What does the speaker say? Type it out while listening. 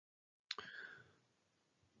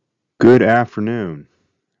Good afternoon.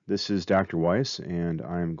 This is Dr. Weiss, and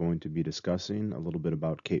I'm going to be discussing a little bit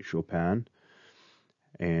about Kate Chopin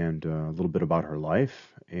and a little bit about her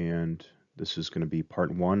life. And this is going to be part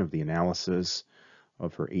one of the analysis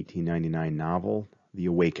of her 1899 novel, The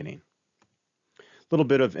Awakening. A little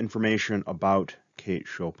bit of information about Kate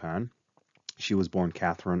Chopin. She was born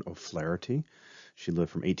Catherine O'Flaherty. She lived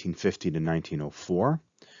from 1850 to 1904.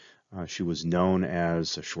 She was known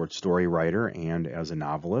as a short story writer and as a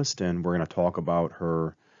novelist, and we're going to talk about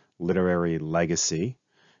her literary legacy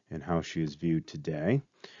and how she is viewed today.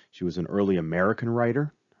 She was an early American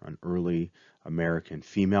writer, an early American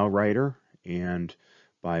female writer, and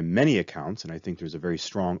by many accounts, and I think there's a very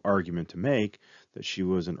strong argument to make, that she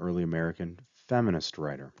was an early American feminist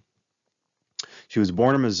writer. She was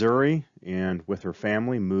born in Missouri and with her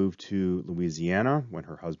family moved to Louisiana when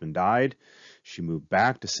her husband died. She moved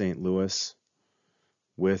back to St. Louis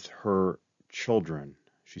with her children.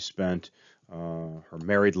 She spent her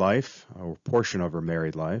married life, or a portion of her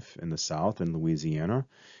married life, in the South in Louisiana,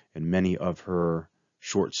 and many of her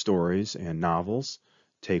short stories and novels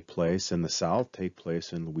take place in the South, take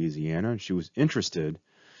place in Louisiana. And she was interested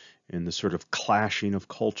in the sort of clashing of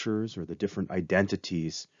cultures or the different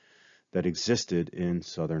identities that existed in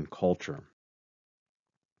Southern culture.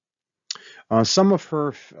 Some of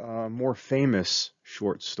her more famous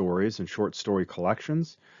short stories and short story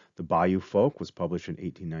collections: The Bayou Folk was published in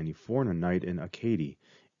 1894, and A Night in Acadie,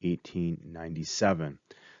 1897.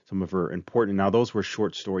 Some of her important, now those were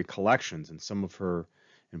short story collections, and some of her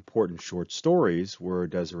important short stories were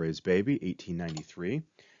Desiree's Baby, 1893,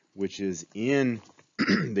 which is in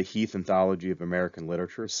the Heath Anthology of American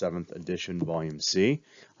Literature, 7th edition, Volume C.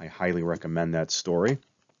 I highly recommend that story.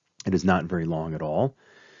 It is not very long at all.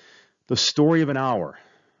 The Story of an Hour,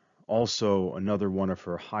 also another one of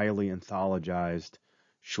her highly anthologized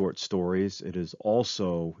short stories. It is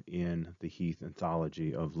also in the Heath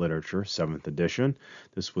Anthology of Literature, 7th edition.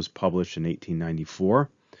 This was published in 1894.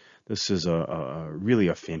 This is really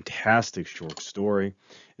a fantastic short story.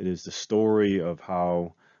 It is the story of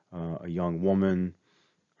how a young woman,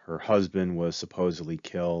 her husband was supposedly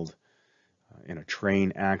killed in a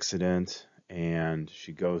train accident, and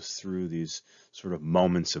she goes through these sort of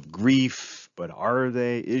moments of grief, but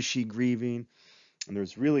is she grieving? And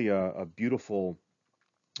there's really a beautiful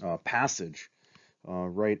passage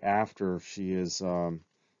right after she is,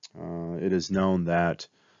 it is known that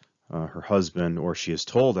her husband, or she is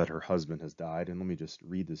told that her husband has died. And let me just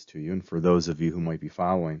read this to you, and for those of you who might be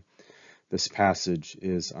following, this passage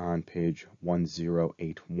is on page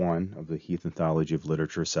 1081 of the Heath Anthology of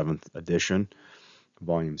Literature, 7th edition,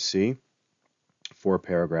 Volume C. 4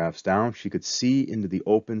 paragraphs down. She could see into the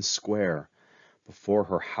open square before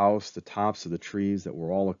her house, the tops of the trees that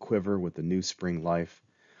were all aquiver with the new spring life.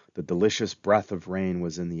 The delicious breath of rain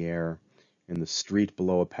was in the air. In the street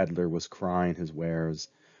below, a peddler was crying his wares.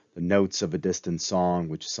 The notes of a distant song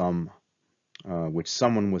which someone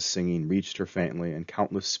was singing reached her faintly, and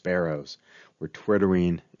countless sparrows were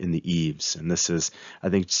twittering in the eaves. And this is, I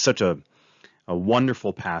think, such a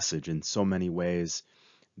wonderful passage in so many ways.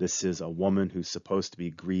 This is a woman who's supposed to be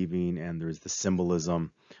grieving, and there's the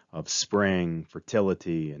symbolism of spring,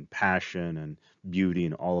 fertility, and passion, and beauty,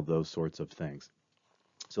 and all of those sorts of things.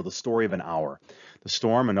 So The Story of an Hour. The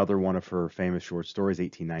Storm, another one of her famous short stories,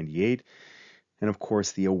 1898. And of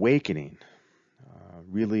course, The Awakening,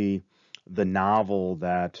 really the novel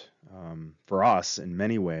that, for us, in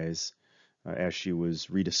many ways, as she was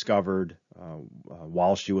rediscovered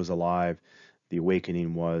while she was alive, The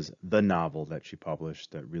Awakening was the novel that she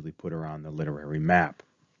published that really put her on the literary map.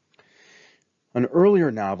 An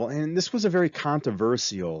earlier novel, and this was a very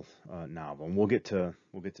controversial novel, and we'll get to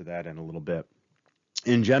that in a little bit.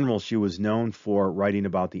 In general, she was known for writing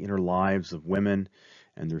about the inner lives of women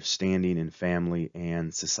and their standing in family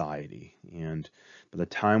and society. And by the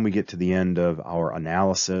time we get to the end of our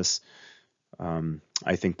analysis,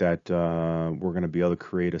 I think that we're going to be able to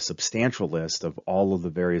create a substantial list of all of the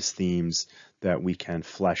various themes that we can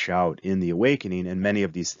flesh out in The Awakening, and many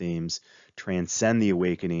of these themes transcend The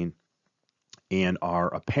Awakening and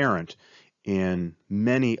are apparent in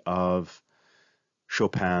many of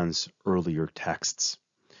Chopin's earlier texts.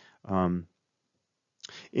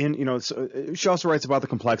 She also writes about the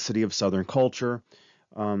complexity of Southern culture.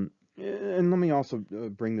 And let me also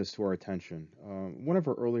bring this to our attention. One of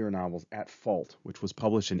her earlier novels, At Fault, which was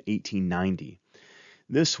published in 1890.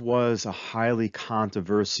 This was a highly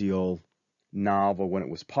controversial novel when it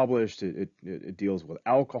was published. It deals with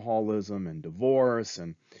alcoholism and divorce,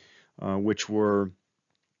 and which were,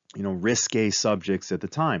 risque subjects at the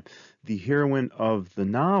time. The heroine of the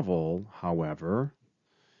novel, however,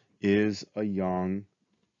 is a young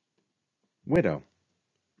widow.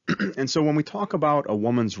 And so when we talk about a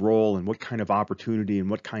woman's role and what kind of opportunity and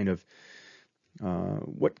what kind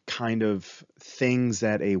of things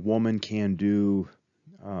that a woman can do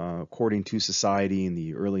according to society in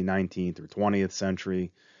the early 19th or 20th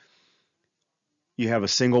century, you have a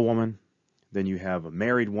single woman, then you have a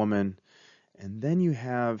married woman, and then you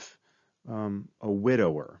have a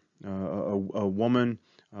widower, a woman,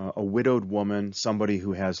 a widowed woman, somebody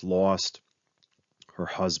who has lost her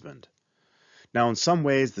husband. Now, in some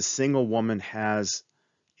ways, the single woman has,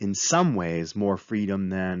 in some ways, more freedom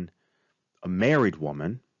than a married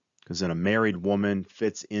woman, because then a married woman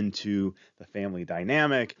fits into the family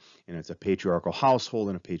dynamic, and it's a patriarchal household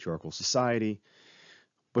and a patriarchal society.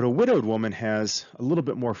 But a widowed woman has a little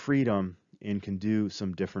bit more freedom and can do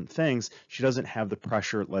some different things. She doesn't have the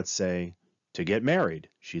pressure, let's say, to get married.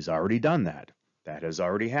 She's already done that. That has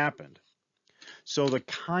already happened. So the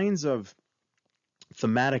kinds of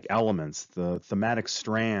thematic elements, the thematic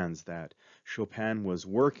strands that Chopin was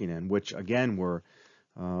working in, which again were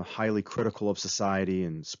highly critical of society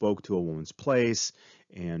and spoke to a woman's place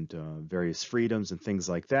and various freedoms and things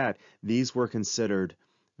like that, these were considered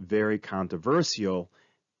very controversial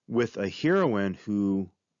with a heroine who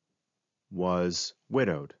was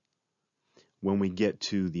widowed. When we get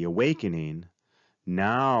to the Awakening,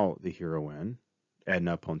 now the heroine,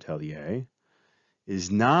 Edna Pontellier,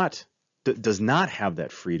 does not have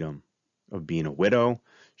that freedom of being a widow.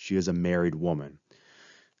 She is a married woman.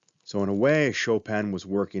 So in a way, Chopin was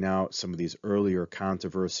working out some of these earlier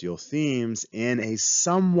controversial themes in a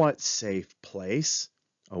somewhat safe place,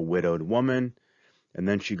 a widowed woman, and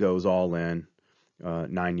then she goes all in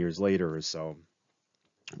 9 years later or so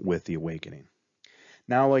with the Awakening.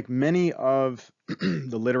 Now, like many of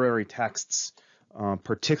the literary texts,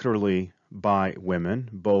 particularly by women,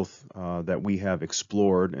 both that we have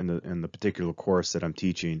explored in the particular course that I'm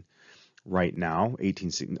teaching right now,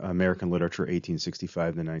 American Literature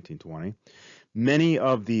 1865 to 1920, many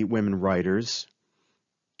of the women writers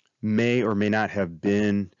may or may not have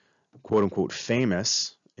been quote unquote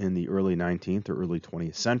famous in the early 19th or early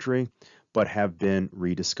 20th century, but have been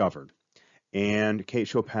rediscovered. And Kate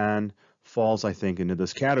Chopin falls, I think, into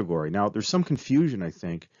this category. Now, there's some confusion, I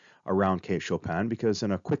think, around Kate Chopin because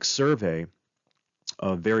in a quick survey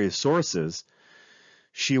of various sources,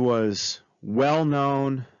 she was well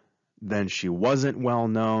known, then she wasn't well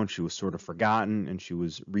known, she was sort of forgotten, and she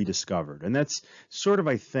was rediscovered. And that's sort of,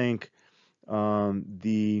 I think,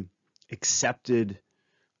 the accepted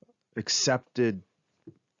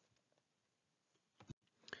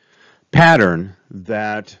pattern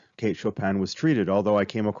that Kate Chopin was treated, although I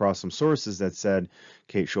came across some sources that said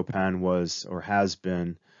Kate Chopin was or has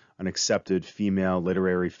been an accepted female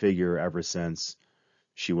literary figure ever since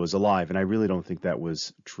she was alive, and I really don't think that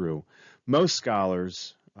was true. Most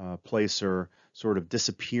scholars place her sort of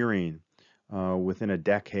disappearing within a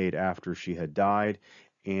decade after she had died,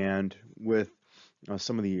 and with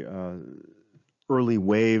some of the early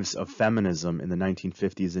waves of feminism in the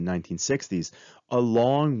 1950s and 1960s,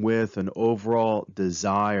 along with an overall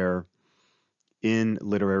desire in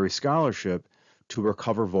literary scholarship to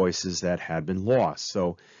recover voices that had been lost.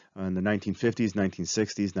 So in the 1950s,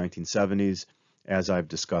 1960s, 1970s, as I've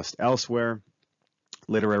discussed elsewhere,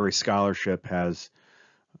 literary scholarship has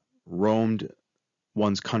roamed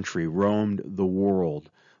one's country, roamed the world,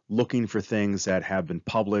 looking for things that have been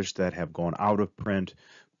published, that have gone out of print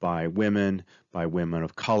by women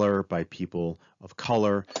of color, by people of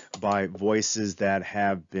color, by voices that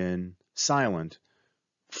have been silent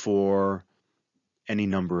for any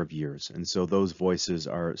number of years. And so those voices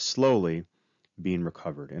are slowly being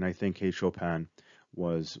recovered. And I think Kate Chopin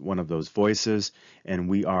was one of those voices, and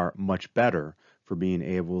we are much better for being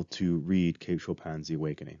able to read Kate Chopin's The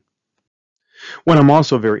Awakening. What I'm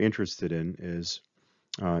also very interested in is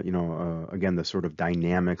again, the sort of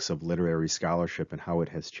dynamics of literary scholarship and how it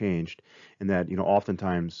has changed, and that,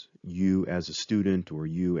 oftentimes you as a student or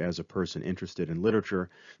you as a person interested in literature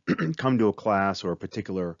come to a class or a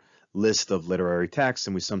particular list of literary texts,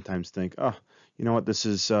 and we sometimes think, oh, you know what, this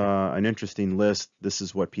is an interesting list. This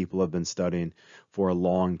is what people have been studying for a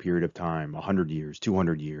long period of time, 100 years,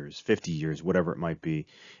 200 years, 50 years, whatever it might be.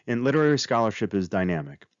 And literary scholarship is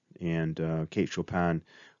dynamic, and Kate Chopin,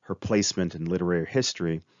 her placement in literary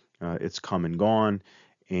history, it's come and gone,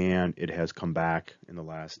 and it has come back in the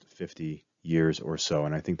last 50 years or so,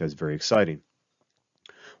 and I think that's very exciting.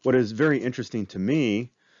 What is very interesting to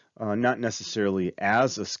me, not necessarily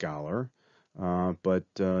as a scholar, but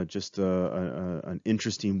just an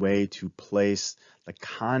interesting way to place the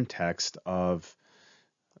context of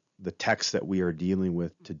the text that we are dealing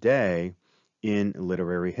with today, in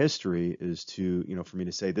literary history is to, for me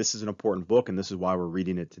to say this is an important book and this is why we're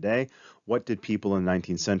reading it today. What did people in the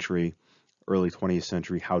 19th century, early 20th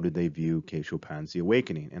century, how did they view Kate Chopin's The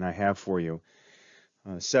Awakening? And I have for you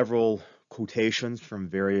several quotations from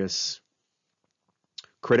various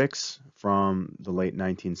critics from the late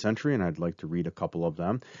 19th century, and I'd like to read a couple of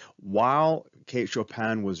them. While Kate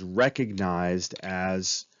Chopin was recognized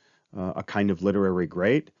as a kind of literary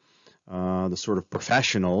great, the sort of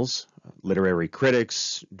professionals, literary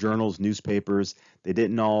critics, journals, newspapers, they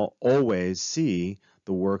didn't all always see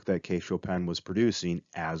the work that Kate Chopin was producing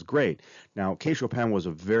as great. Now, Kate Chopin was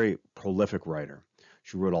a very prolific writer.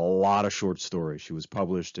 She wrote a lot of short stories. She was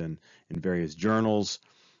published in various journals,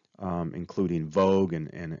 including Vogue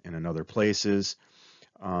and in other places.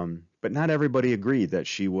 But not everybody agreed that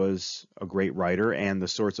she was a great writer, and the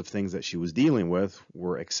sorts of things that she was dealing with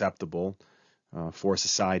were acceptable for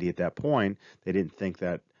society at that point. They didn't think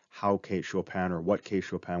that how Kate Chopin or what Kate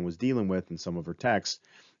Chopin was dealing with in some of her texts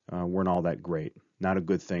weren't all that great. Not a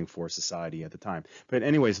good thing for society at the time. But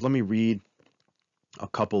anyways, let me read a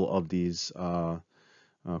couple of these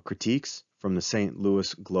critiques from the St.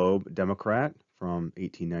 Louis Globe Democrat from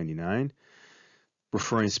 1899,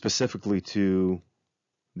 referring specifically to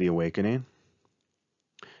The Awakening.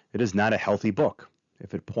 It is not a healthy book.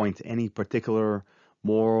 If it points any particular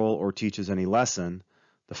moral or teaches any lesson,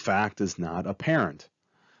 the fact is not apparent.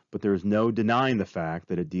 But there is no denying the fact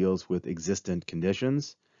that it deals with existent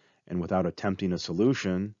conditions and without attempting a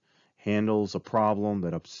solution, handles a problem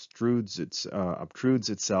that obtrudes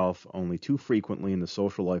itself only too frequently in the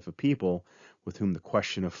social life of people with whom the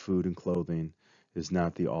question of food and clothing is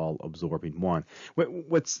not the all-absorbing one.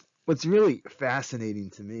 What's really fascinating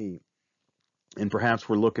to me, and perhaps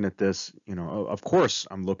we're looking at this, of course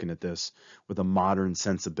I'm looking at this with a modern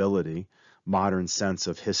sensibility, modern sense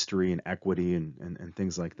of history and equity and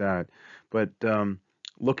things like that. But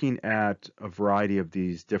looking at a variety of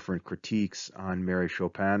these different critiques on Mary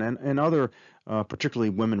Chopin and other, particularly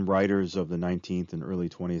women writers of the 19th and early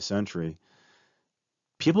 20th century,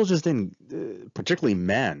 people just didn't, particularly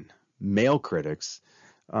male critics,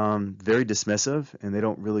 very dismissive, and they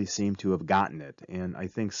don't really seem to have gotten it. And I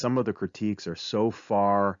think some of the critiques are so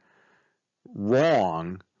far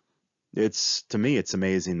wrong, to me, it's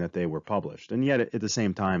amazing that they were published. And yet, at the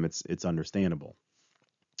same time, it's understandable.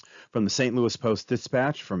 From the St. Louis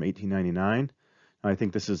Post-Dispatch from 1899, I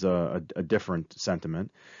think this is a different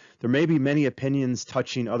sentiment. There may be many opinions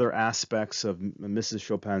touching other aspects of Mrs.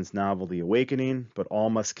 Chopin's novel, The Awakening, but all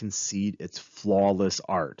must concede its flawless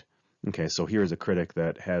art. Okay, so here's a critic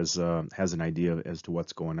that has an idea as to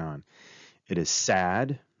what's going on. It is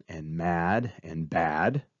sad and mad and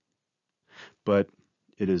bad, but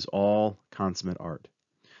it is all consummate art.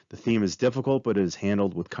 The theme is difficult, but it is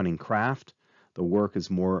handled with cunning craft. The work is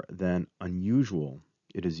more than unusual.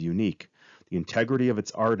 It is unique. The integrity of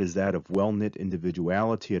its art is that of well-knit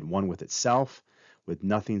individuality at one with itself, with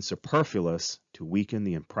nothing superfluous to weaken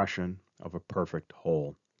the impression of a perfect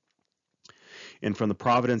whole. And from the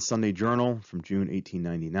Providence Sunday Journal from June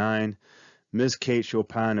 1899, Ms. Kate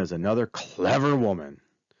Chopin is another clever woman,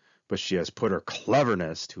 but she has put her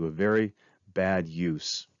cleverness to a very bad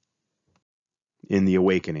use. In The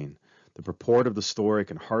Awakening, the purport of the story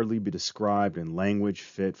can hardly be described in language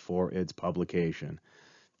fit for its publication,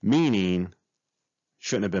 meaning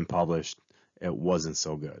shouldn't have been published, it wasn't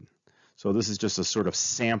so good. So this is just a sort of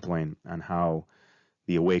sampling on how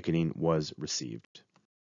The Awakening was received.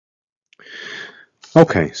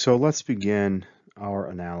 Okay, so let's begin our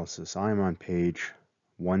analysis. I'm on page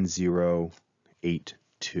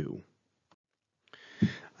 1082.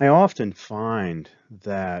 I often find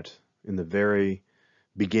that in the very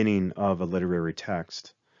beginning of a literary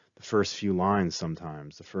text, the first few lines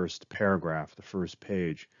sometimes, the first paragraph, the first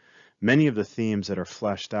page, many of the themes that are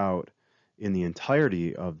fleshed out in the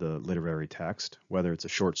entirety of the literary text, whether it's a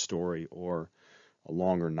short story or a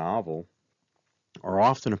longer novel, are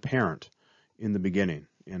often apparent in the beginning.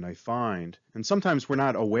 And I find, and sometimes we're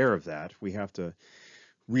not aware of that. We have to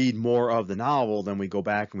read more of the novel, then we go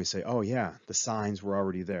back and we say, oh yeah, the signs were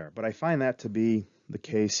already there. But I find that to be the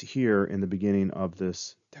case here in the beginning of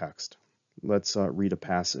this text. Let's read a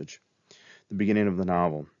passage. The beginning of the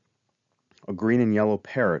novel. A green and yellow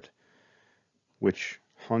parrot, which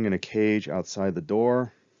hung in a cage outside the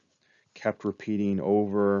door, kept repeating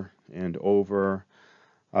over and over,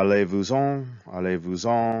 allez-vous-en,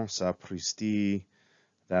 sapristi,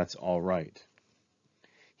 that's all right.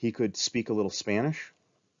 He could speak a little Spanish,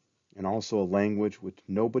 and also a language which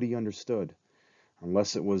nobody understood,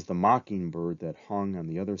 unless it was the mockingbird that hung on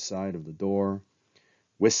the other side of the door,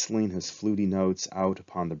 whistling his fluty notes out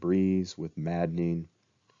upon the breeze with maddening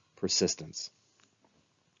persistence.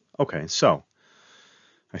 Okay, so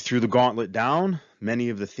I threw the gauntlet down. Many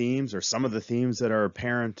of the themes, or some of the themes that are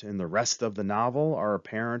apparent in the rest of the novel, are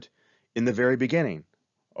apparent in the very beginning.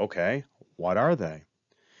 Okay, what are they?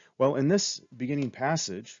 Well, in this beginning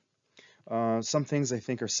passage, some things I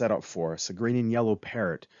think are set up for us. A green and yellow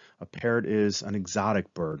parrot. A parrot is an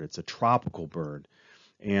exotic bird. It's a tropical bird.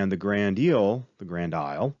 And the Grand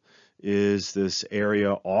Isle, is this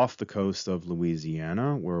area off the coast of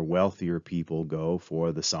Louisiana where wealthier people go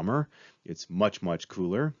for the summer. It's much, much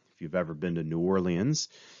cooler. If you've ever been to New Orleans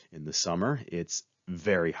in the summer, it's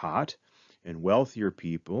very hot. And wealthier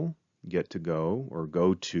people get to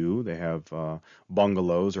go to, they have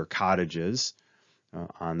bungalows or cottages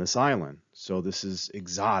on this island. So this is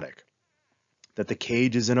exotic. That the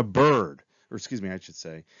cage is in a bird, or excuse me, I should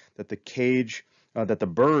say, that the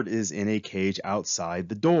bird is in a cage outside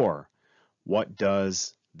the door. What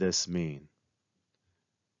does this mean?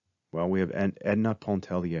 Well, we have Edna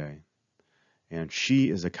Pontellier, and she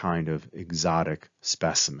is a kind of exotic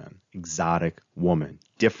specimen, exotic woman,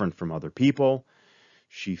 different from other people.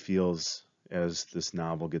 She feels, as this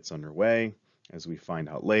novel gets underway, as we find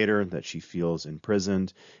out later, that she feels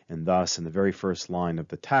imprisoned, and thus, in the very first line of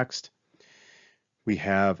the text, we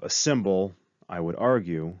have a symbol, I would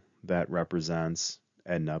argue, that represents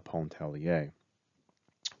Edna Pontellier.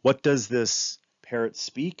 What does this parrot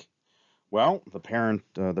speak? Well, the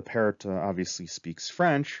parrot obviously speaks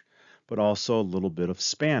French, but also a little bit of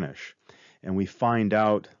Spanish. And we find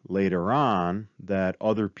out later on that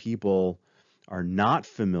other people are not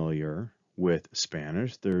familiar with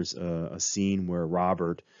Spanish. There's a scene where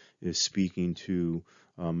Robert is speaking to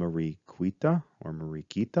Mariquita,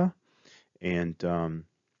 and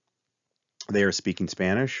they are speaking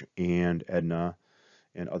Spanish, and Edna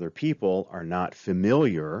and other people are not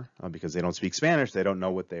familiar because they don't speak Spanish. They don't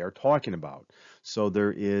know what they are talking about. So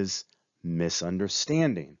there is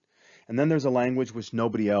misunderstanding. And then there's a language which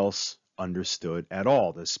nobody else understood at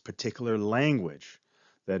all, this particular language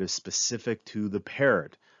that is specific to the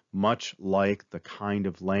parrot, much like the kind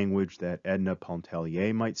of language that Edna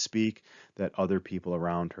Pontellier might speak, that other people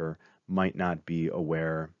around her might not be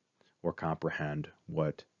aware or comprehend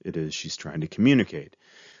what it is she's trying to communicate.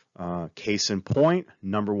 Case in point,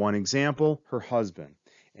 number one example, her husband.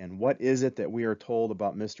 And what is it that we are told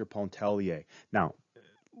about Mr. Pontellier? Now,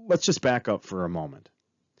 let's just back up for a moment.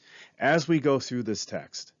 As we go through this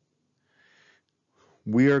text,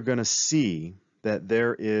 we are going to see that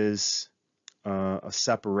there is a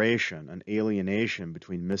separation, an alienation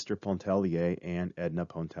between Mr. Pontellier and Edna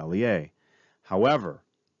Pontellier. However,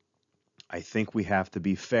 I think we have to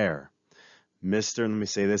be fair. Let me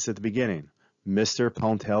say this at the beginning. Mr.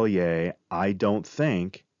 Pontellier, I don't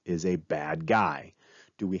think, is a bad guy.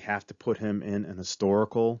 Do we have to put him in an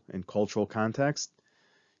historical and cultural context?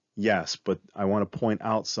 Yes, but I want to point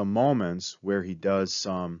out some moments where he does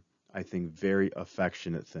some, I think, very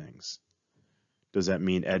affectionate things. Does that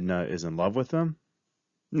mean Edna is in love with him?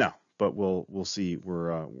 No, but we'll see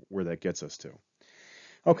where that gets us to.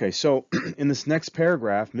 Okay, so in this next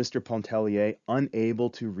paragraph, Mr. Pontellier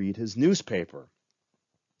unable to read his newspaper.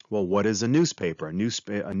 Well, what is a newspaper?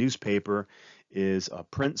 A newspaper is a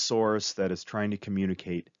print source that is trying to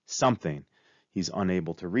communicate something. He's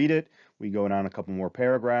unable to read it. We go down a couple more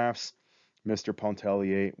paragraphs. Mr.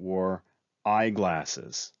 Pontellier wore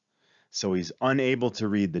eyeglasses. So he's unable to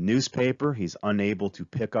read the newspaper. He's unable to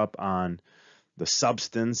pick up on the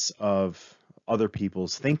substance of other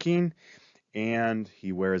people's thinking. And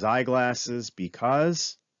he wears eyeglasses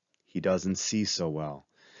because he doesn't see so well.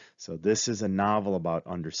 So this is a novel about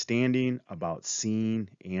understanding, about seeing,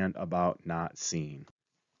 and about not seeing.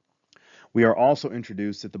 We are also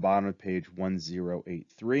introduced at the bottom of page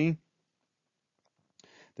 1083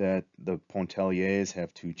 that the Pontelliers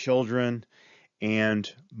have 2 children,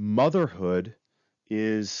 and motherhood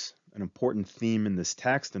is an important theme in this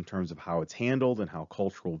text in terms of how it's handled and how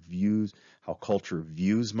culture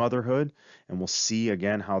views motherhood. And we'll see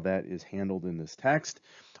again how that is handled in this text.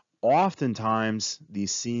 Oftentimes,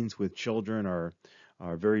 these scenes with children are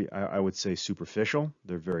very, I would say, superficial.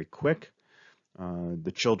 They're very quick.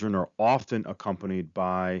 The children are often accompanied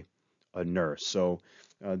by a nurse. So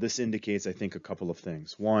this indicates, I think, a couple of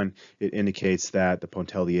things. One, it indicates that the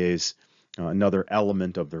Pontelliers, another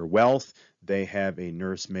element of their wealth, they have a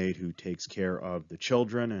nursemaid who takes care of the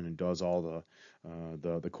children and does all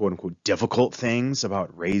the quote-unquote difficult things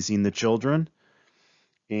about raising the children.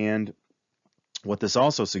 And what this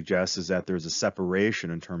also suggests is that there's a separation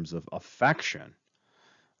in terms of affection,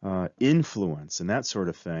 influence, and that sort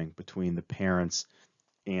of thing between the parents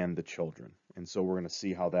and the children. And so we're going to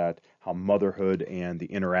see how motherhood and the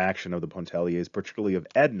interaction of the Pontelliers, particularly of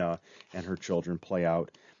Edna and her children, play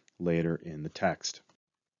out later in the text.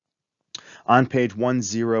 On page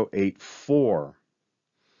 1084,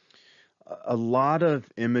 a lot of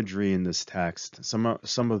imagery in this text.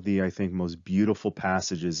 Some of the, I think, most beautiful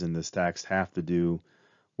passages in this text have to do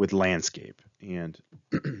with landscape. And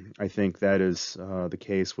I think that is the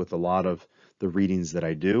case with a lot of the readings that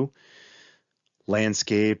I do.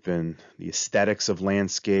 Landscape and the aesthetics of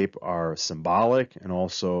landscape are symbolic and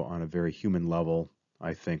also on a very human level,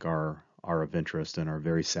 I think are of interest and are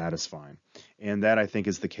very satisfying. And that, I think,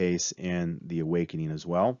 is the case in The Awakening as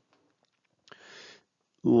well.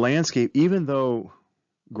 Landscape, even though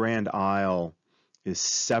Grand Isle is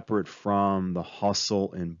separate from the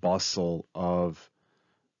hustle and bustle of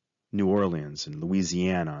New Orleans and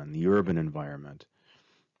Louisiana and the urban environment.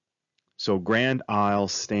 So Grand Isle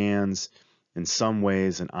stands in some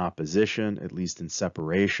ways in opposition, at least in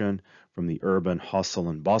separation from the urban hustle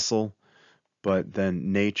and bustle, but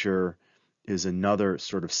then nature is another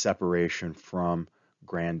sort of separation from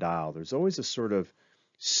Grand Isle. There's always a sort of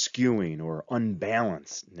skewing or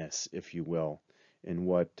unbalancedness, if you will, in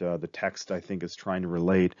what the text, I think, is trying to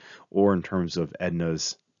relate, or in terms of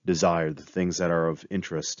Edna's desire, the things that are of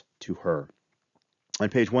interest to her. On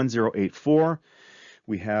page 1084,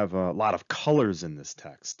 we have a lot of colors in this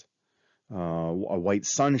text. A white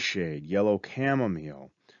sunshade, yellow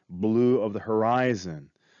chamomile, blue of the horizon,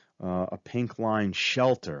 a pink line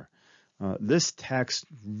shelter. This text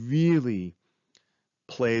really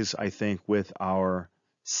plays, I think, with our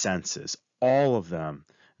senses, all of them.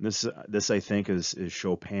 This I think, is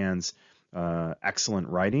Chopin's excellent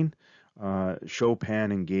writing.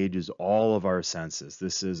 Chopin engages all of our senses.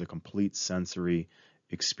 This is a complete sensory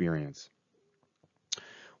experience.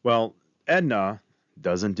 Well, Edna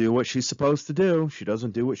doesn't do what she's supposed to do. She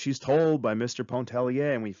doesn't do what she's told by Mr.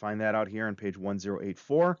 Pontellier, and we find that out here on page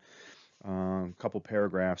 1084. A couple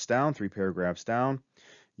paragraphs down, 3 paragraphs down.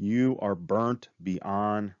 You are burnt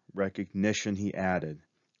beyond recognition, he added,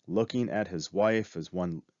 looking at his wife as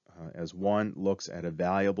one looks at a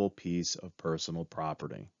valuable piece of personal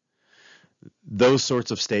property. Those sorts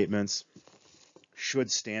of statements should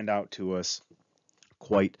stand out to us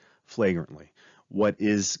quite flagrantly. What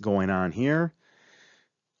is going on here?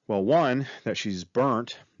 Well, one, that she's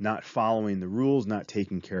burnt, not following the rules, not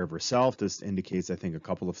taking care of herself. This indicates, I think, a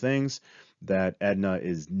couple of things. That Edna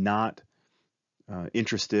is not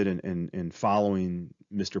interested in following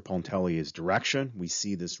Mr. Pontellier's direction. We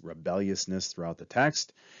see this rebelliousness throughout the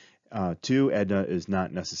text. 2, Edna is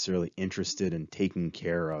not necessarily interested in taking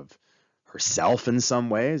care of herself in some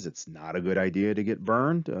ways. It's not a good idea to get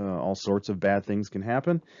burned. All sorts of bad things can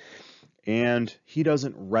happen. And he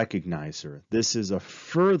doesn't recognize her. This is a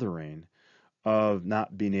furthering of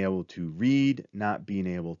not being able to read, not being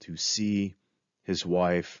able to see his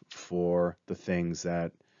wife for the things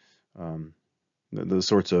that, the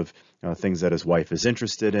sorts of things that his wife is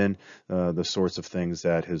interested in, the sorts of things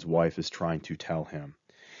that his wife is trying to tell him.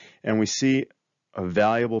 And we see a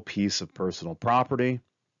valuable piece of personal property.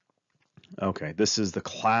 Okay, this is the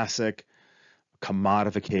classic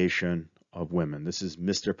commodification of women. This is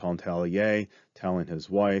Mr. Pontellier telling his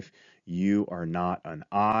wife, you are not an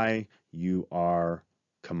I, you are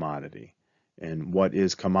commodity. And what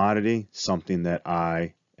is commodity? Something that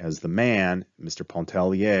I, as the man, Mr.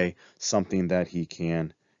 Pontellier, something that he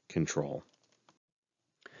can control.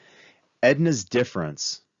 Edna's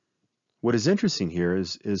difference. What is interesting here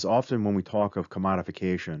is often when we talk of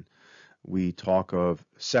commodification, we talk of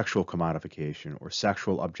sexual commodification or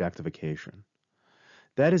sexual objectification.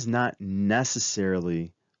 That is not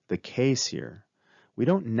necessarily the case here. We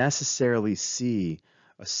don't necessarily see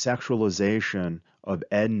a sexualization of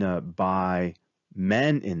Edna by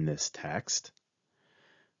men in this text.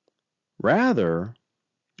 Rather,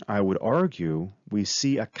 I would argue, we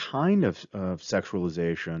see a kind of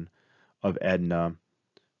sexualization of Edna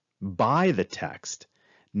by the text,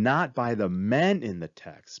 not by the men in the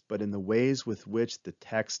text, but in the ways with which the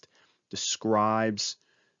text describes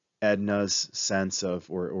Edna's sense of,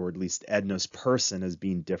 or at least Edna's person, as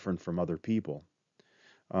being different from other people.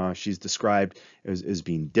 She's described as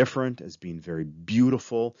being different, as being very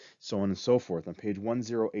beautiful, so on and so forth. On page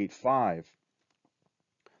 1085,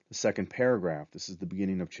 the second paragraph, this is the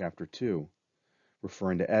beginning of chapter 2,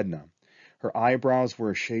 referring to Edna. Her eyebrows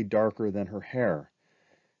were a shade darker than her hair.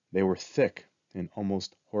 They were thick and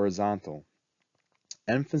almost horizontal,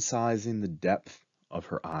 emphasizing the depth of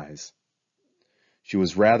her eyes. She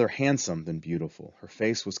was rather handsome than beautiful. Her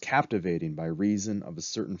face was captivating by reason of a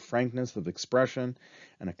certain frankness of expression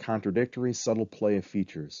and a contradictory, subtle play of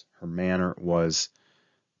features. Her manner was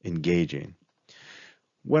engaging.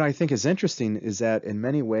 What I think is interesting is that in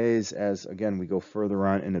many ways, as again we go further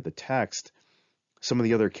on into the text, some of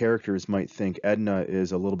the other characters might think Edna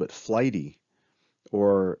is a little bit flighty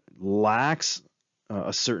or lacks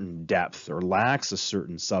a certain depth or lacks a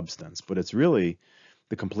certain substance, but it's really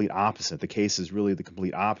the complete opposite. The case is really the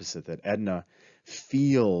complete opposite, that Edna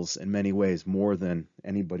feels in many ways more than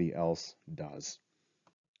anybody else does.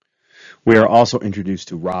 We are also introduced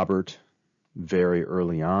to Robert very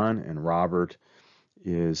early on, and Robert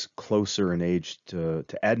is closer in age to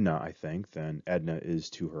Edna, I think, than Edna is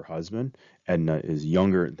to her husband. Edna is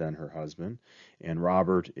younger than her husband, and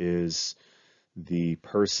Robert is the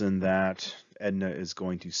person that Edna is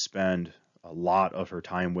going to spend a lot of her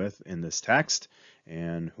time with in this text,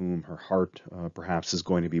 and whom her heart perhaps is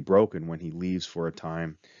going to be broken when he leaves for a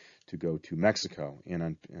time to go to Mexico.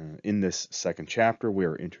 And in this second chapter, we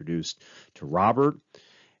are introduced to Robert,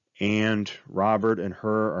 and Robert and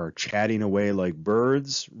her are chatting away like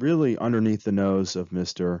birds, really underneath the nose of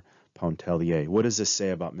Mr. Pontellier. What does this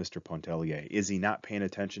say about Mr. Pontellier? Is he not paying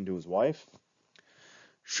attention to his wife?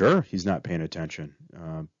 Sure, he's not paying attention.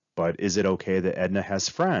 But is it okay that Edna has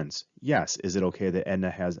friends? Yes. Is it okay that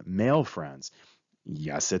Edna has male friends?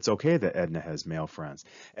 Yes, it's okay that Edna has male friends.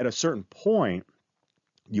 At a certain point,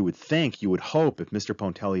 you would think, you would hope, if Mr.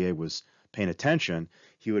 Pontellier was paying attention,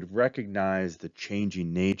 he would recognize the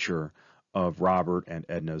changing nature of Robert and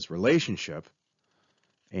Edna's relationship,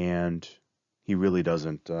 and he really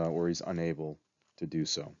doesn't, or he's unable to do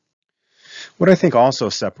so. What I think also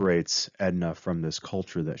separates Edna from this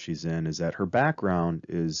culture that she's in is that her background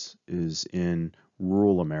is in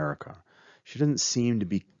rural America. She doesn't seem to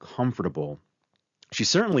be comfortable. She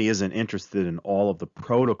certainly isn't interested in all of the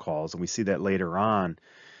protocols, and we see that later on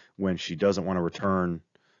when she doesn't want to return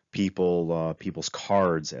people's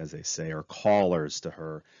cards, as they say, or callers to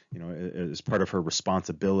her, as part of her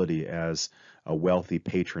responsibility as a wealthy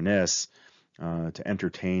patroness, to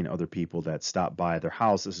entertain other people that stop by their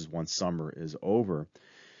house. This is once summer is over.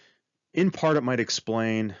 In part, it might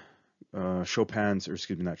explain Chopin's, or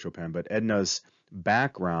excuse me, not Chopin, but Edna's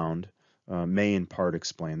background may in part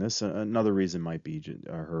explain this. Another reason might be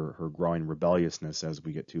her growing rebelliousness, as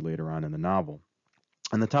we get to later on in the novel.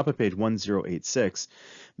 On the top of page 1086,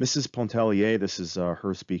 Mrs. Pontellier, this is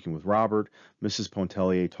her speaking with Robert. Mrs.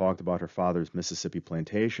 Pontellier talked about her father's Mississippi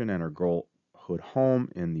plantation and her girlhood home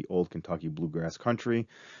in the old Kentucky bluegrass country.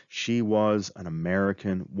 She was an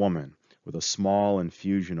American woman with a small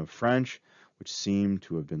infusion of French, which seemed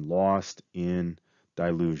to have been lost in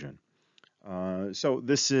dilution. So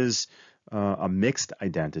this is a mixed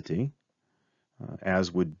identity,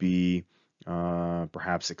 as would be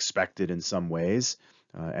perhaps expected in some ways,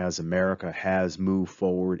 as America has moved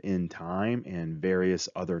forward in time and various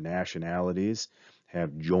other nationalities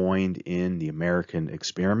have joined in the American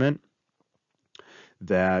experiment,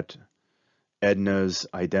 that Edna's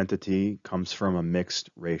identity comes from a mixed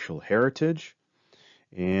racial heritage,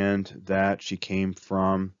 and that she came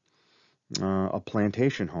from a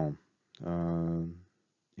plantation home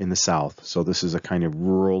in the South. So this is a kind of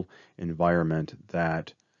rural environment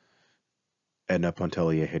that Edna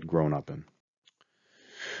Pontellier had grown up in.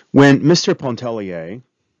 When Mr. Pontellier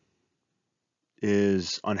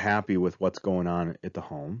is unhappy with what's going on at the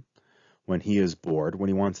home, when he is bored, when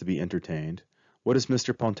he wants to be entertained, what does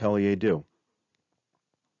Mr. Pontellier do?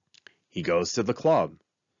 He goes to the club.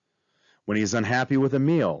 When he's unhappy with a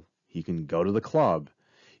meal, he can go to the club.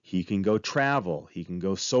 He can go travel. He can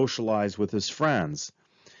go socialize with his friends.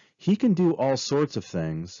 He can do all sorts of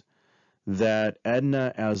things that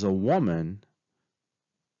Edna, as a woman,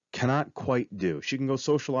 cannot quite do. She can go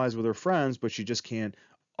socialize with her friends, but she just can't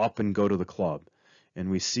up and go to the club.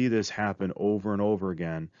 And we see this happen over and over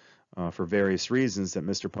again for various reasons, that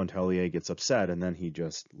Mr. Pontellier gets upset and then he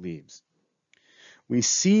just leaves. We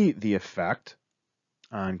see the effect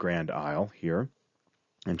on Grand Isle here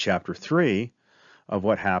in chapter 3 of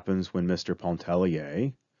what happens when Mr.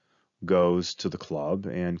 Pontellier goes to the club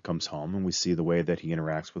and comes home, and we see the way that he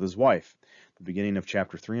interacts with his wife. The beginning of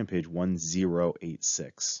chapter 3 on page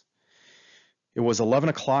 1086. It was 11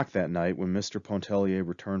 o'clock that night when Mr. Pontellier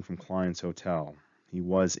returned from Klein's hotel. He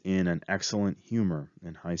was in an excellent humor,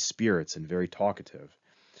 in high spirits, and very talkative.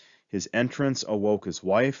 His entrance awoke his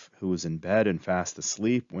wife, who was in bed and fast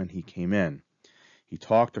asleep when he came in. He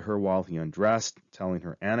talked to her while he undressed, telling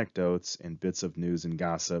her anecdotes and bits of news and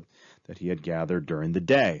gossip that he had gathered during the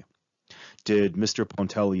day. Did Mr.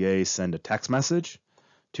 Pontellier send a text message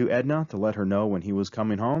to Edna to let her know when he was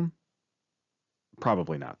coming home?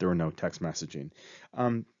 Probably not. There were no text messaging.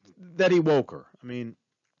 That he woke her. I mean,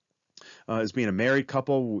 as being a married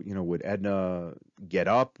couple, would Edna get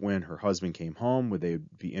up when her husband came home? Would they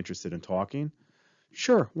be interested in talking?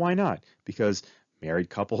 Sure, why not? Because married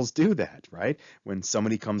couples do that, right? When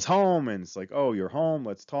somebody comes home and it's like, oh, you're home,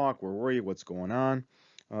 let's talk, where were you, what's going on,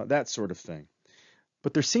 that sort of thing.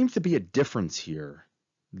 But there seems to be a difference here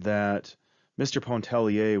that Mr.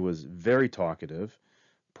 Pontellier was very talkative,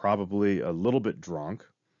 probably a little bit drunk,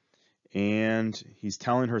 and he's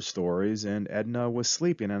telling her stories, and Edna was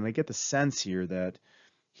sleeping. And I get the sense here that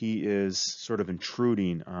he is sort of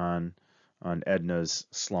intruding on Edna's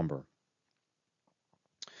slumber.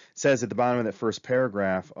 It says at the bottom of that first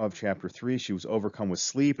paragraph of chapter 3, she was overcome with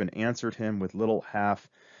sleep and answered him with little half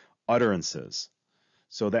utterances.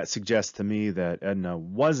 So that suggests to me that Edna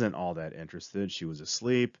wasn't all that interested. She was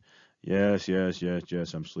asleep. Yes, yes, yes,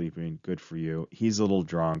 yes, I'm sleeping. Good for you. He's a little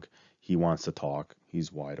drunk. He wants to talk.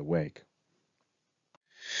 He's wide awake.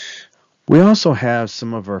 We also have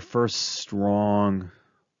some of our first strong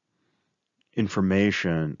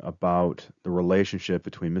information about the relationship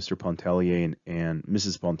between Mr. Pontellier and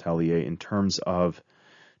Mrs. Pontellier in terms of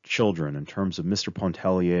children, in terms of Mr.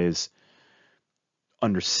 Pontellier's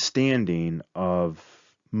understanding of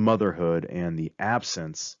motherhood and the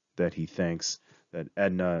absence that he thinks that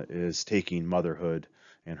Edna is taking motherhood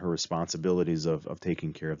and her responsibilities of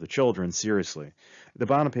taking care of the children seriously. At the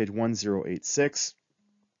bottom of page 1086,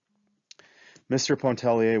 Mr.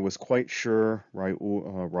 Pontellier was quite sure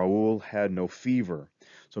Raoul had no fever.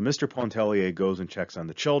 So Mr. Pontellier goes and checks on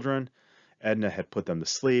the children. Edna had put them to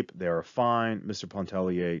sleep. They are fine. Mr.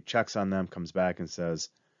 Pontellier checks on them, comes back and says,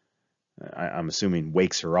 I'm assuming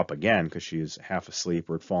wakes her up again because she is half asleep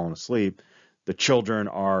or had fallen asleep. The children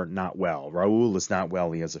are not well. Raoul is not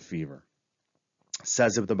well. He has a fever.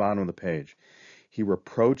 Says at the bottom of the page, he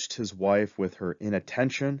reproached his wife with her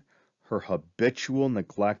inattention, her habitual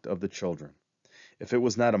neglect of the children. If it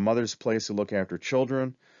was not a mother's place to look after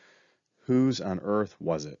children, whose on earth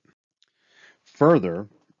was it? Further,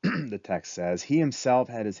 the text says, he himself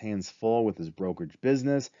had his hands full with his brokerage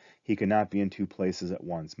business. He could not be in two places at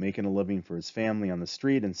once, making a living for his family on the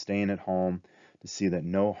street and staying at home to see that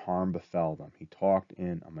no harm befell them. He talked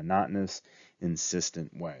in a monotonous,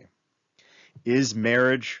 insistent way. Is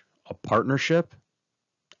marriage a partnership?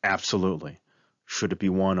 Absolutely. Should it be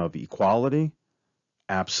one of equality?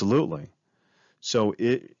 Absolutely. So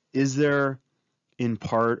is there in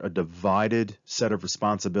part a divided set of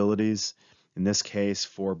responsibilities, in this case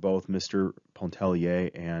for both Mr. Pontellier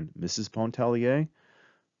and Mrs. Pontellier?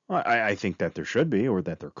 I think that there should be, or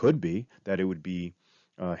that there could be, that it would be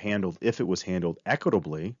handled, if it was handled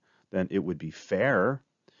equitably, then it would be fair.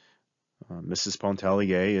 Mrs.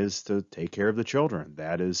 Pontellier is to take care of the children.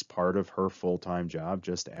 That is part of her full-time job,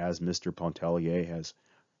 just as Mr. Pontellier has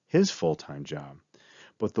his full-time job.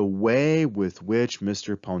 But the way with which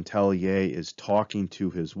Mr. Pontellier is talking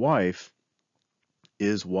to his wife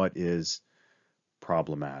is what is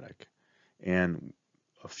problematic. And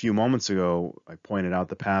a few moments ago, I pointed out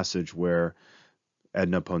the passage where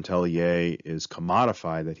Edna Pontellier is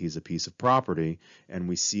commodified, that he's a piece of property, and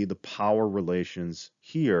we see the power relations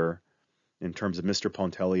here in terms of Mr.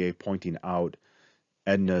 Pontellier pointing out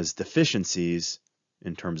Edna's deficiencies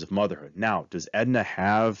in terms of motherhood. Now, does Edna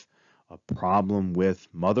have a problem with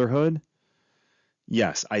motherhood?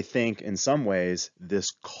 Yes, I think in some ways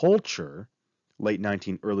this culture, late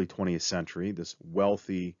 19th, early 20th century, this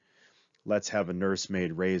wealthy, let's have a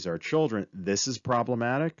nursemaid raise our children, this is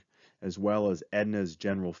problematic, as well as Edna's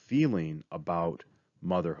general feeling about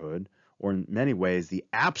motherhood, or in many ways the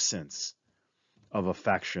absence of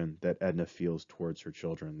affection that Edna feels towards her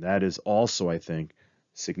children. That is also, I think,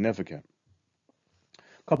 significant.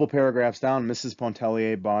 A couple paragraphs down, Mrs.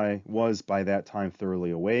 Pontellier was by that time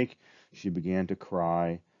thoroughly awake. She began to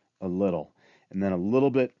cry a little. And then a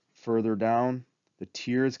little bit further down, the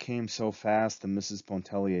tears came so fast to Mrs.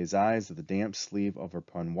 Pontellier's eyes that the damp sleeve of her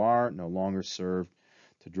peignoir no longer served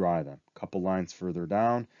to dry them. A couple lines further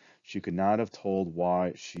down, she could not have told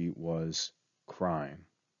why she was crying.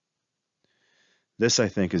 This, I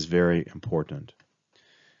think, is very important.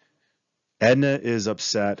 Edna is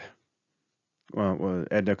upset. Well,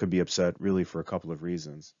 Edna could be upset really for a couple of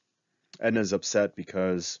reasons. Edna's upset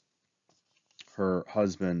because her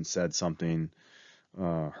husband said something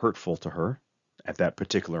hurtful to her at that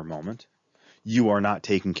particular moment. You are not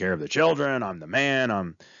taking care of the children. I'm the man.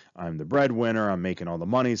 I'm the breadwinner. I'm making all the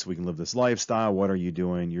money so we can live this lifestyle. What are you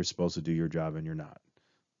doing? You're supposed to do your job and you're not.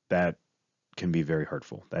 That can be very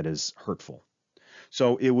hurtful. That is hurtful.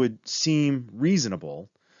 So it would seem reasonable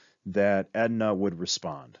that Edna would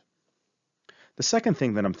respond. The second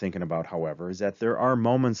thing that I'm thinking about, however, is that there are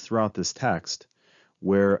moments throughout this text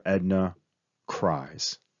where Edna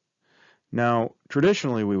cries. Now,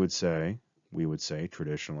 traditionally, we would say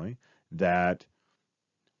traditionally that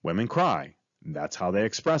women cry. That's how they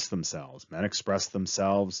express themselves. Men express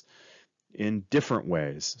themselves in different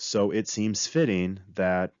ways. So it seems fitting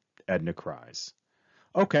that Edna cries.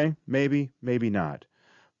 Okay, maybe, maybe not.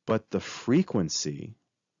 But the frequency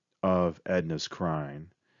of Edna's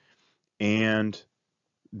crying and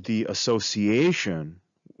the association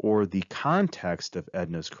or the context of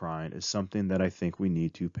Edna's crying is something that I think we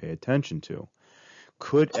need to pay attention to.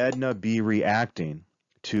 Could Edna be reacting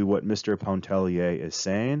to what Mr. Pontellier is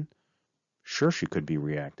saying? Sure, she could be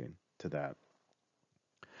reacting to that.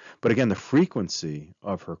 But again, the frequency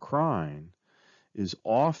of her crying is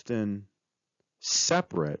often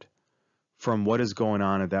separate from what is going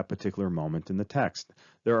on at that particular moment in the text.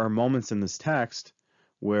 There are moments in this text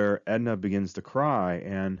where Edna begins to cry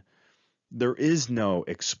and there is no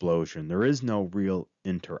explosion, there is no real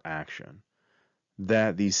interaction.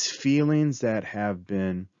 That these feelings that have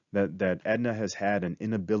been, that Edna has had an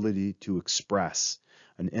inability to express,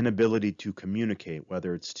 an inability to communicate,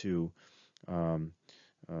 whether it's to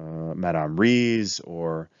Madame Ries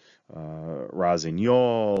or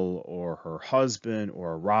Rosignol or her husband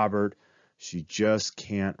or Robert, she just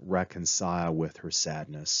can't reconcile with her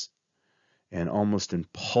sadness. And almost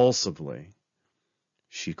impulsively,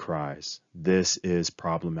 she cries. This is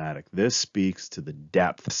problematic. This speaks to the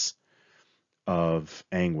depths of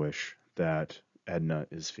anguish that Edna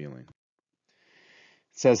is feeling.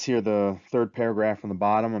 It says here, the third paragraph from the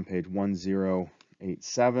bottom on page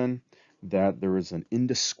 1087, that there is an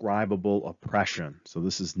indescribable oppression. So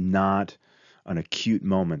this is not an acute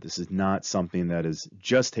moment. This is not something that is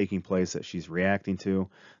just taking place that she's reacting to.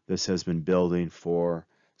 This has been building for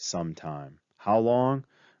some time. How long?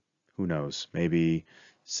 Who knows? Maybe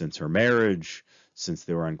since her marriage, since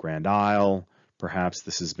they were on Grand Isle. Perhaps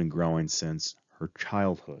this has been growing since her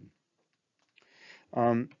childhood.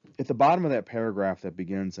 At the bottom of that paragraph that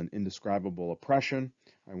begins an indescribable oppression,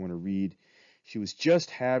 I want to read, she was just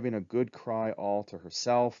having a good cry all to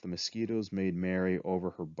herself. The mosquitoes made merry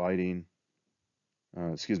over her biting,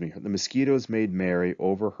 the mosquitoes made merry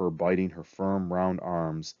over her biting her firm round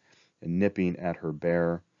arms and nipping at her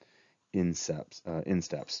bare insteps.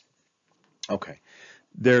 Okay,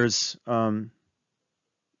 there's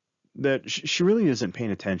that she really isn't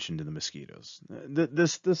paying attention to the mosquitoes.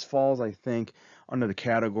 This falls, I think, under the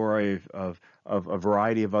category of a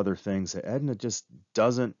variety of other things that Edna just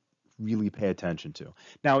doesn't really pay attention to.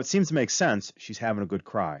 Now, it seems to make sense. She's having a good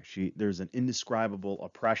cry. There's an indescribable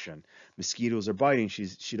oppression. Mosquitoes are biting.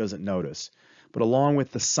 She doesn't notice. But along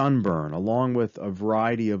with the sunburn, along with a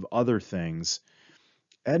variety of other things,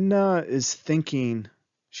 Edna is thinking.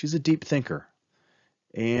 She's a deep thinker.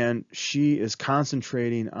 And she is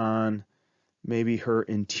concentrating on maybe her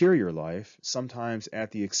interior life, sometimes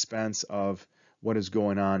at the expense of what is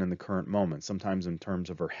going on in the current moment, sometimes in terms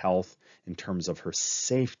of her health, in terms of her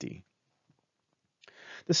safety.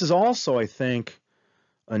 This is also, I think,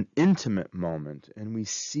 an intimate moment, and we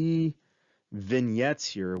see vignettes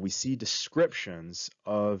here, we see descriptions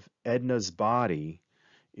of Edna's body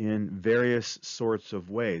in various sorts of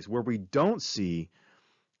ways. Where we don't see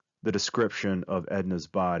the description of Edna's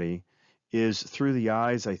body is through the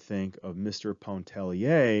eyes, I think, of Mr.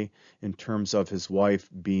 Pontellier in terms of his wife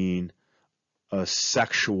being a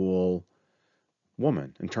sexual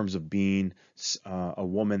woman, in terms of being a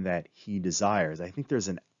woman that he desires. I think there's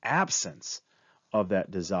an absence of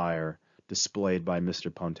that desire displayed by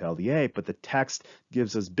Mr. Pontellier, but the text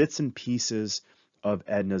gives us bits and pieces of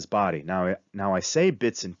Edna's body. Now I say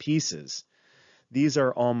bits and pieces. These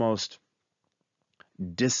are almost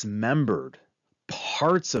dismembered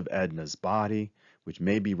parts of Edna's body, which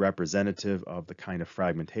may be representative of the kind of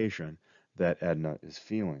fragmentation that Edna is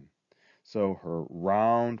feeling. So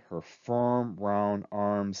her firm, round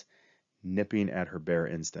arms nipping at her bare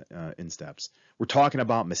insteps. We're talking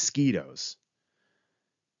about mosquitoes.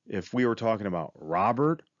 If we were talking about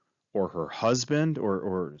Robert or her husband,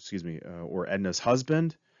 or Edna's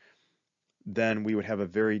husband, then we would have a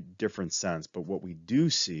very different sense. But what we do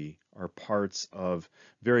see are parts of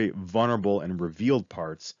very vulnerable and revealed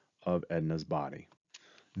parts of Edna's body.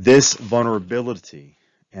 This vulnerability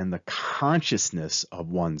and the consciousness of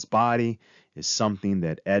one's body is something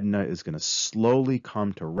that Edna is going to slowly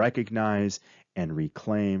come to recognize and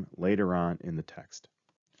reclaim later on in the text.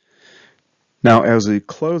 Now, as we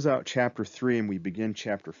close out chapter 3 and we begin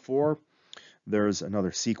chapter 4, there's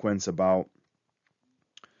another sequence about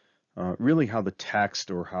really how the text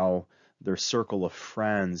or how their circle of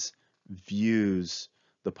friends views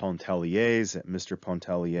the Pontelliers, that Mr.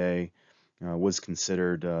 Pontellier was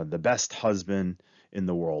considered the best husband in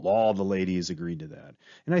the world. All the ladies agreed to that.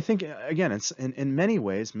 And I think, again, it's in many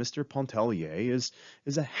ways, Mr. Pontellier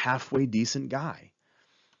is a halfway decent guy.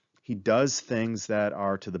 he does things that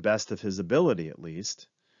are to the best of his ability, at least.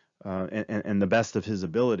 And the best of his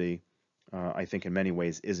ability, I think in many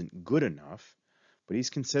ways isn't good enough, but he's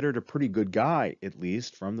considered a pretty good guy, at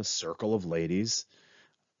least from the circle of ladies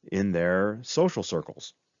in their social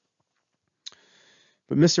circles.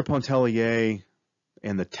 But Mr. Pontellier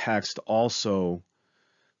and the text also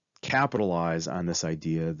capitalize on this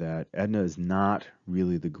idea that Edna is not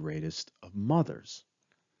really the greatest of mothers.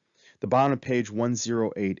 The bottom of page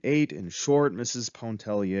 1088, in short, Mrs.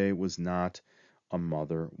 Pontellier was not a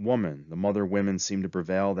mother woman. The mother women seemed to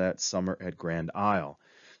prevail that summer at Grand Isle.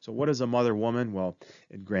 So what is a mother woman? Well,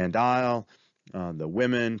 at Grand Isle, the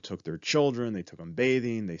women took their children, they took them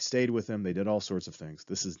bathing, they stayed with them, they did all sorts of things.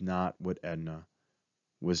 This is not what Edna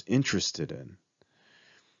was interested in.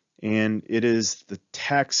 And it is the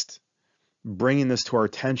text bringing this to our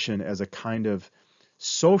attention as a kind of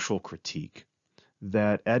social critique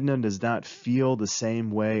that Edna does not feel the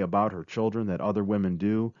same way about her children that other women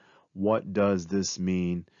do. What does this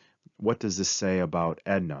mean? What does this say about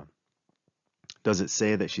Edna? Does it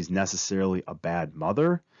say that she's necessarily a bad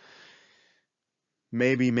mother?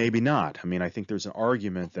 Maybe, maybe not. I mean, I think there's an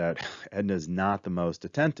argument that Edna is not the most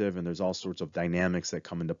attentive, and there's all sorts of dynamics that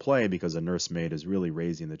come into play because a nursemaid is really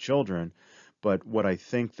raising the children. But what I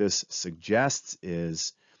think this suggests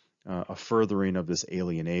is a furthering of this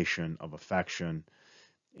alienation of affection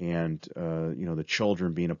and the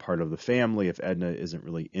children being a part of the family. If Edna isn't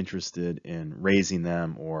really interested in raising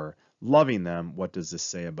them or loving them, what does this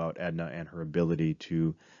say about Edna and her ability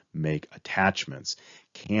to make attachments?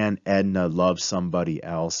 Can Edna love somebody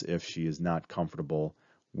else if she is not comfortable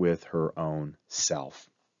with her own self?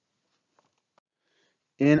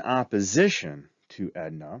 In opposition to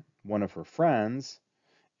Edna, one of her friends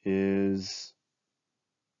is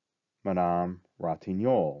Madame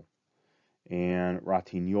Ratignolle. And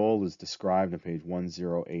Ratignolle is described on page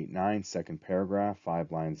 1089, second paragraph,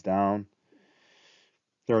 5 lines down.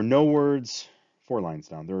 There are no words, 4 lines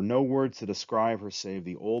down. There are no words to describe her save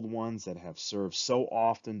the old ones that have served so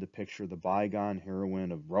often to picture the bygone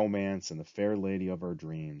heroine of romance and the fair lady of our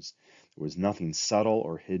dreams. There was nothing subtle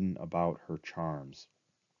or hidden about her charms.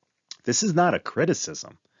 This is not a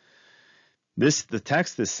criticism. The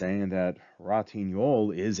text is saying that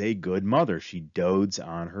Ratignolle is a good mother. She dotes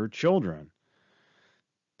on her children.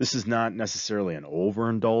 This is not necessarily an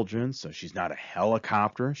overindulgence. So she's not a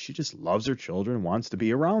helicopter. She just loves her children and wants to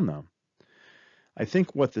be around them. I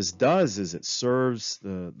think what this does is it serves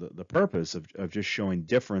the purpose of just showing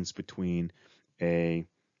difference between a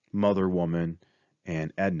mother woman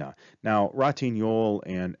and Edna. Now, Ratignolle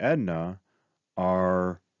and Edna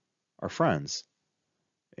are friends,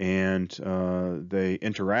 and they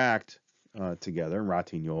interact together.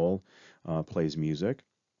 Ratignolle plays music,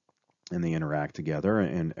 and they interact together,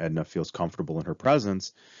 and Edna feels comfortable in her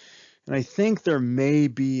presence. And I think there may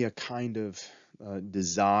be a kind of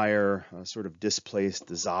desire, a sort of displaced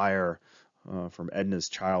desire from Edna's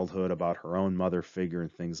childhood about her own mother figure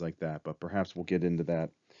and things like that, but perhaps we'll get into that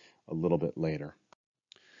a little bit later.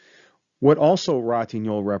 What also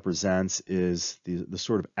Ratignolle represents is the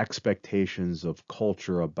sort of expectations of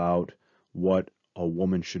culture about what a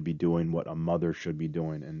woman should be doing, what a mother should be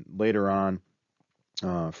doing. And later on,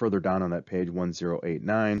 further down on that page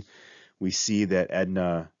 1089, we see that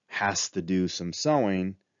Edna has to do some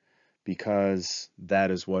sewing because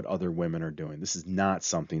that is what other women are doing. This is not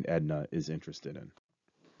something Edna is interested in.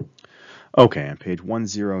 Okay, on page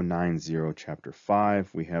 1090, chapter 5,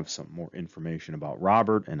 we have some more information about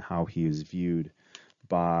Robert and how he is viewed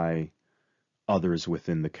by others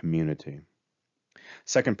within the community.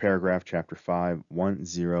 Second paragraph, chapter 5,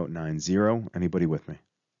 1090. Anybody with me?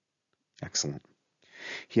 Excellent.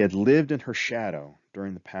 He had lived in her shadow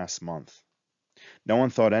during the past month. No one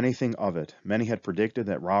thought anything of it. Many had predicted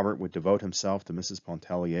that Robert would devote himself to Mrs.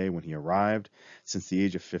 Pontellier when he arrived, since the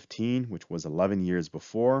age of 15, which was 11 years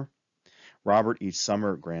before. Robert, each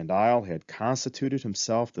summer at Grand Isle, had constituted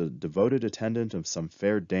himself the devoted attendant of some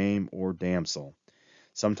fair dame or damsel.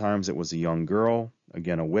 Sometimes it was a young girl,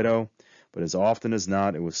 again a widow, but as often as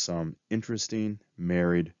not it was some interesting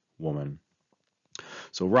married woman.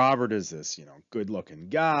 So Robert is this, good-looking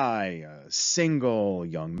guy, a single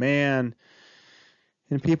young man,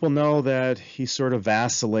 and people know that he sort of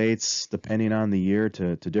vacillates depending on the year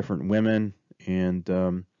to different women,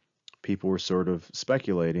 and people were sort of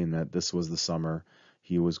speculating that this was the summer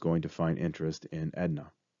he was going to find interest in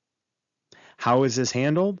Edna. How is this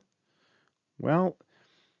handled? Well,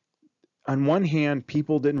 on one hand,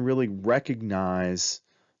 people didn't really recognize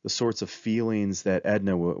the sorts of feelings that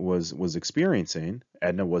Edna was experiencing.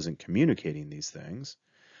 Edna wasn't communicating these things.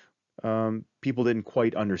 people didn't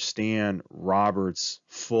quite understand Robert's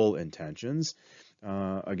full intentions.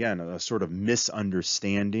 Again, a sort of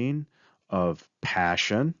misunderstanding of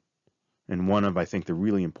passion. And one of, I think, the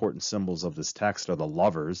really important symbols of this text are the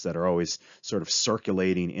lovers that are always sort of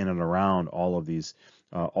circulating in and around all of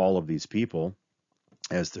these people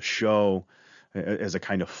as to show, as a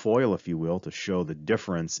kind of foil, if you will, to show the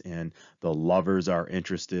difference in the lovers are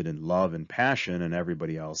interested in love and passion, and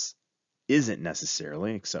everybody else isn't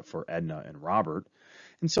necessarily, except for Edna and Robert.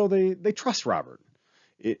 And so they trust Robert.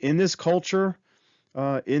 In this culture,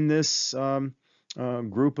 in this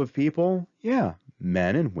group of people, yeah,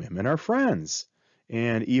 men and women are friends.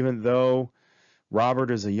 And even though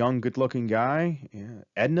Robert is a young, good-looking guy, yeah,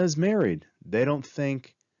 Edna's married. They don't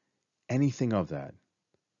think anything of that.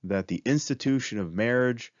 That the institution of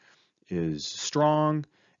marriage is strong,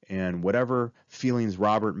 and whatever feelings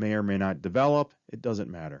Robert may or may not develop, it doesn't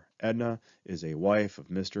matter. Edna is a wife of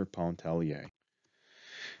Mr. Pontellier.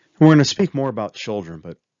 We're going to speak more about children,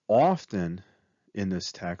 but often in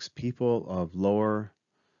this text, people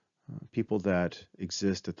that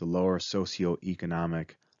exist at the lower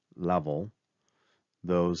socioeconomic level,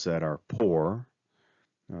 those that are poor,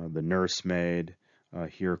 the nursemaid,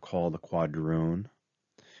 here called the quadroon.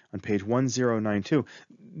 On page 1092,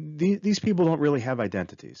 these people don't really have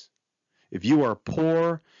identities. If you are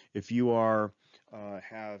poor, if you are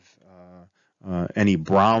have any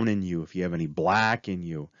brown in you, if you have any black in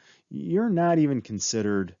you, you're not even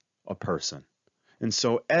considered a person. And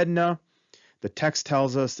so Edna, the text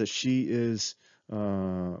tells us that she is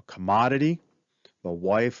commodity. The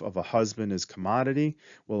wife of a husband is commodity.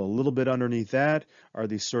 Well, a little bit underneath that are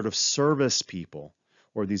these sort of service people,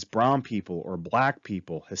 or these brown people, or black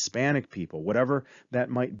people, Hispanic people, whatever that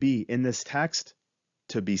might be in this text,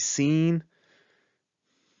 to be seen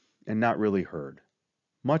and not really heard,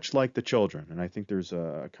 much like the children. And I think there's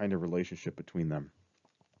a kind of relationship between them.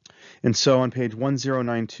 And so on page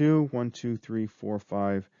 1092, 1, 2, 3, 4,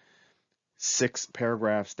 5, 6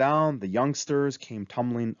 paragraphs down, the youngsters came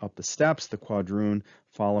tumbling up the steps, the quadroon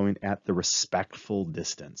following at the respectful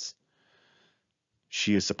distance.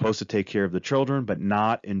 She is supposed to take care of the children, but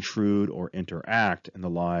not intrude or interact in the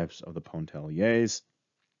lives of the Pontelliers.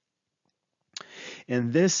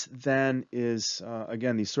 And this then is,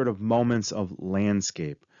 again, these sort of moments of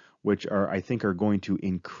landscape, which I think, are going to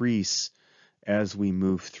increase as we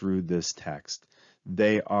move through this text.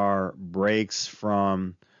 They are breaks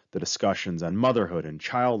from the discussions on motherhood and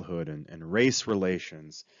childhood and race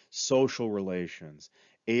relations, social relations,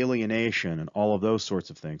 alienation, and all of those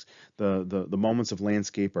sorts of things. The moments of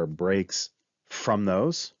landscape are breaks from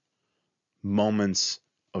those moments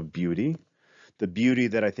of beauty. The beauty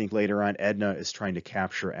that I think later on Edna is trying to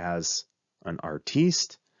capture as an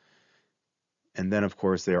artiste. And then, of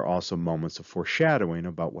course, there are also moments of foreshadowing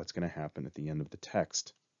about what's going to happen at the end of the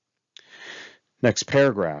text. Next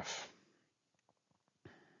paragraph.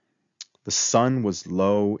 The sun was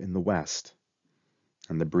low in the west,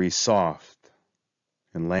 and the breeze soft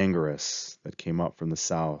and languorous that came up from the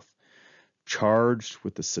south, charged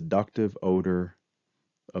with the seductive odor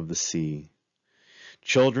of the sea.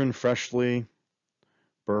 Children freshly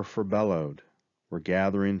bellowed were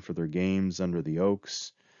gathering for their games under the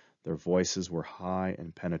oaks. Their voices were high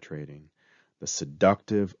and penetrating, the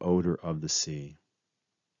seductive odor of the sea.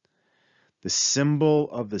 The symbol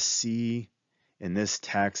of the sea in this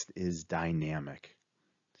text is dynamic.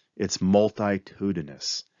 It's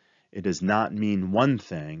multitudinous. It does not mean one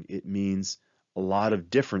thing. It means a lot of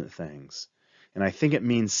different things. And I think it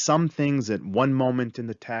means some things at one moment in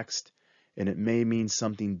the text, and it may mean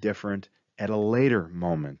something different at a later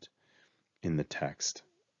moment in the text.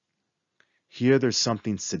 Here there's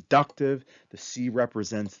something seductive. The sea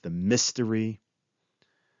represents the mystery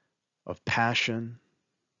of passion,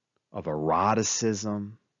 of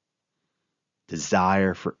eroticism,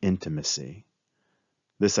 desire for intimacy.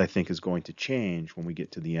 This, I think, is going to change when we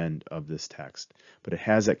get to the end of this text, but it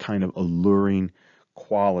has that kind of alluring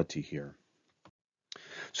quality here.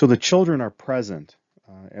 So the children are present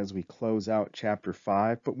as we close out chapter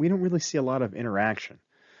 5, but we don't really see a lot of interaction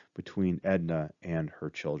between Edna and her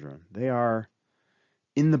children. They are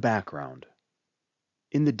in the background,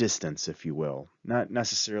 in the distance, if you will, not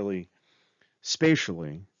necessarily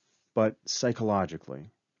spatially, but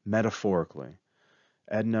psychologically, metaphorically.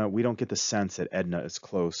 Edna, we don't get the sense that Edna is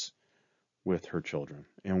close with her children,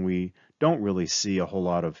 and we don't really see a whole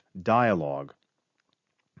lot of dialogue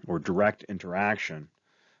or direct interaction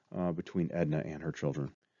between Edna and her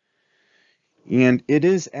children. And it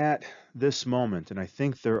is at this moment, and I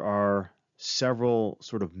think there are several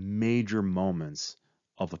sort of major moments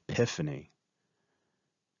of epiphany,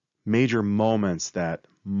 major moments that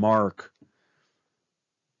mark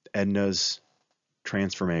Edna's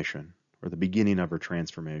transformation, or the beginning of her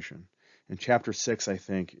transformation. And chapter 6, I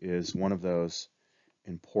think, is one of those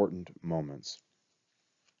important moments.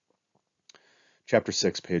 Chapter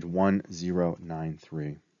 6, page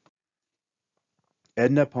 1093.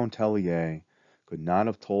 Edna Pontellier could not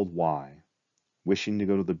have told why, wishing to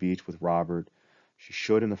go to the beach with Robert, she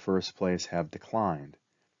should in the first place have declined,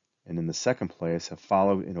 and in the second place have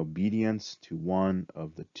followed in obedience to one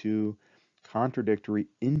of the two contradictory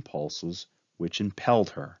impulses which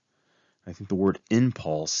impelled her. I think the word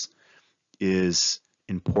impulse is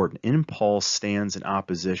important. Impulse stands in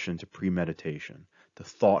opposition to premeditation, to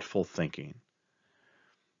thoughtful thinking.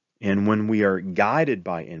 And when we are guided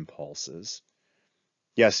by impulses,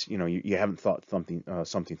 yes, you haven't thought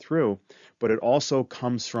something through, but it also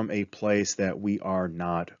comes from a place that we are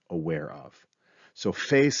not aware of. So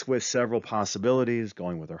faced with several possibilities,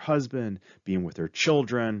 going with her husband, being with her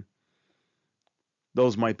children,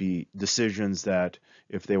 those might be decisions that,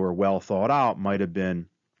 if they were well thought out, might have been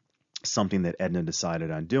something that Edna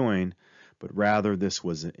decided on doing, but rather this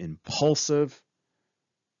was impulsive,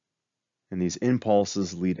 and these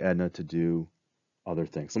impulses lead Edna to do other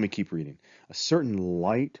things. Let me keep reading. A certain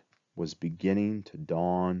light was beginning to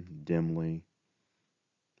dawn dimly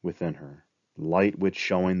within her, light which,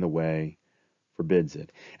 showing the way, forbids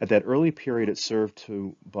it. At that early period, it served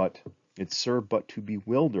but to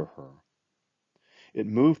bewilder her. It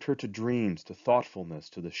moved her to dreams, to thoughtfulness,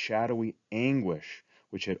 to the shadowy anguish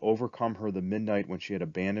which had overcome her the midnight when she had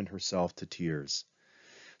abandoned herself to tears.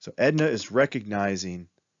 So Edna is recognizing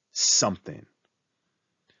something.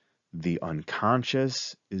 The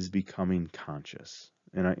unconscious is becoming conscious.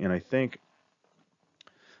 And I think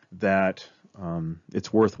that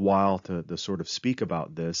it's worthwhile to sort of speak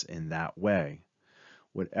about this in that way.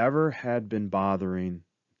 Whatever had been bothering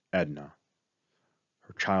Edna,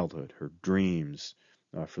 her childhood, her dreams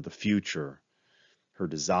for the future, her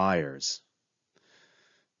desires,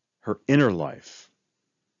 her inner life,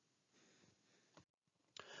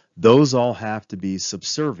 those all have to be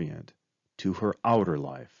subservient to her outer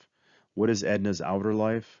life. What is Edna's outer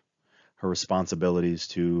life? Her responsibilities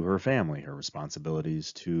to her family, her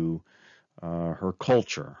responsibilities to her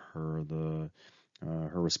culture, her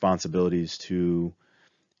responsibilities to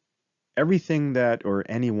everything that, or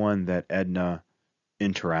anyone that Edna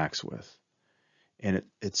interacts with. And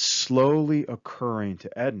it's slowly occurring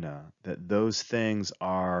to Edna that those things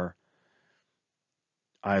are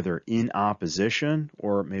either in opposition,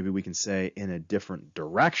 or maybe we can say in a different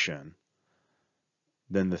direction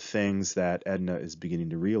than the things that Edna is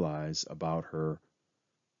beginning to realize about her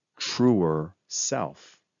truer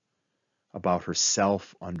self, about her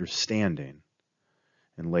self-understanding.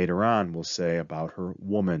 And later on, we'll say about her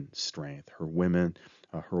woman strength, her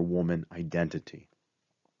woman identity.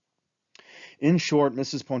 In short,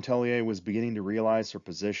 Mrs. Pontellier was beginning to realize her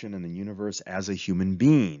position in the universe as a human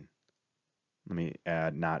being. Let me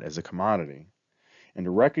add, not as a commodity. And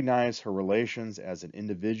to recognize her relations as an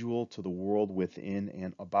individual to the world within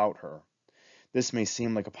and about her. This may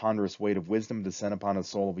seem like a ponderous weight of wisdom to descend upon the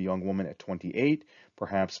soul of a young woman at 28,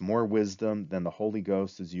 perhaps more wisdom than the Holy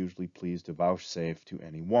Ghost is usually pleased to vouchsafe to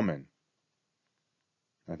any woman.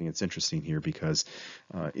 I think it's interesting here because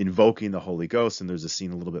invoking the Holy Ghost, and there's a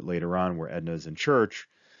scene a little bit later on where Edna is in church,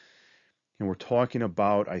 and we're talking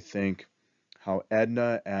about, I think, how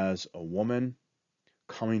Edna as a woman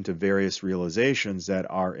coming to various realizations that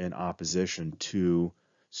are in opposition to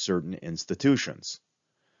certain institutions,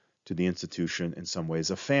 to the institution in some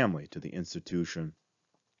ways of family, to the institution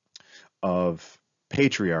of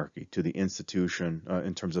patriarchy, to the institution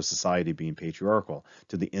in terms of society being patriarchal,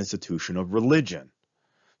 to the institution of religion.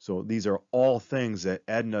 So these are all things that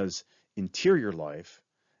Edna's interior life,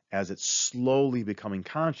 as it's slowly becoming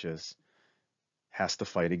conscious, has to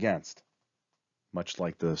fight against, much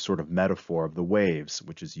like the sort of metaphor of the waves,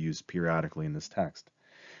 which is used periodically in this text.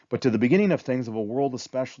 But to the beginning of things, of a world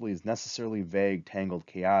especially, is necessarily vague, tangled,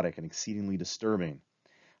 chaotic, and exceedingly disturbing.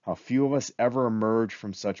 How few of us ever emerge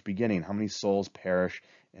from such beginning. How many souls perish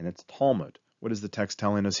in its tumult. What is the text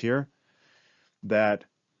telling us here? That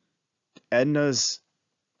Edna's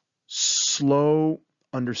slow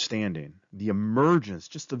understanding, the emergence,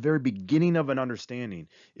 just the very beginning of an understanding,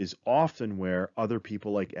 is often where other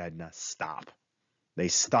people like Edna stop. They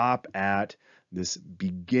stop at this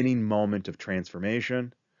beginning moment of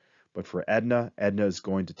transformation. But for Edna, Edna is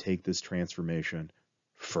going to take this transformation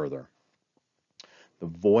further. The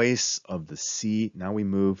voice of the sea. Now we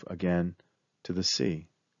move again to the sea.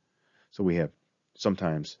 So we have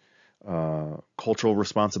sometimes cultural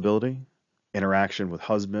responsibility, interaction with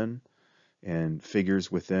husband and figures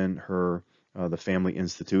within her the family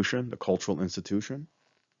institution, the cultural institution.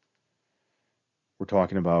 We're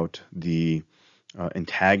talking about the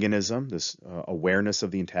antagonism, this awareness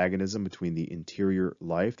of the antagonism between the interior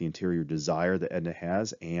life, the interior desire that Edna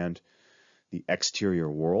has, and the exterior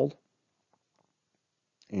world.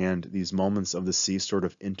 And these moments of the sea sort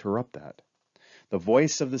of interrupt that. The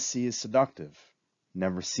voice of the sea is seductive,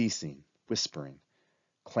 never ceasing, whispering,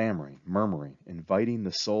 clamoring, murmuring, inviting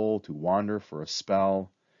the soul to wander for a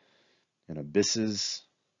spell in abysses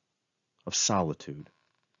of solitude,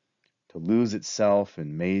 to lose itself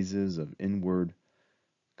in mazes of inward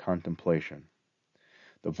contemplation.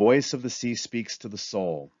 The voice of the sea speaks to the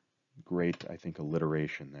soul. Great, I think,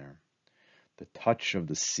 alliteration there. The touch of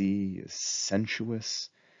the sea is sensuous,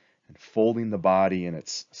 enfolding the body in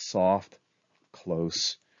its soft,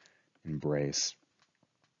 close embrace.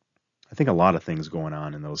 I think a lot of things going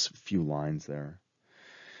on in those few lines there.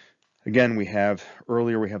 Again, we have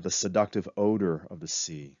the seductive odor of the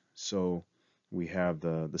sea. So we have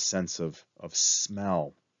the sense of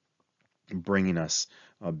smell bringing us,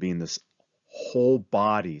 being this whole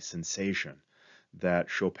body sensation that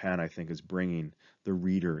Chopin, I think, is bringing the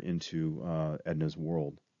reader into Edna's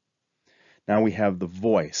world. Now we have the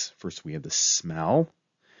voice. First we have the smell.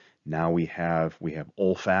 Now we have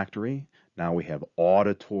olfactory. Now we have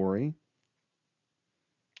auditory.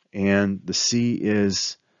 And the sea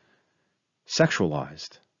is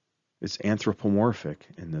sexualized. It's anthropomorphic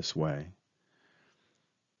in this way.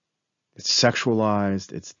 It's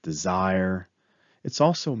sexualized, it's desire. It's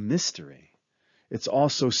also mystery. It's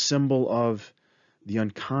also symbol of the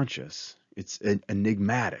unconscious. It's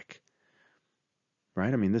enigmatic.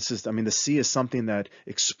 Right? The sea is something that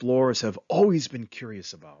explorers have always been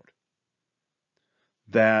curious about.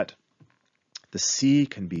 That the sea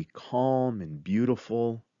can be calm and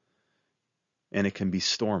beautiful, and it can be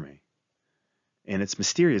stormy. And it's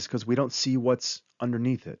mysterious because we don't see what's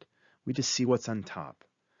underneath it. We just see what's on top.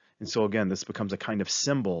 And so again, this becomes a kind of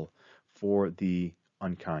symbol for the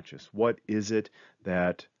unconscious. What is it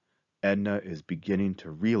that Edna is beginning to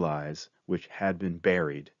realize which had been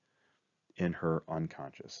buried in her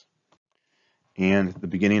unconscious? And the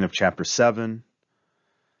beginning of chapter 7,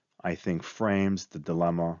 I think, frames the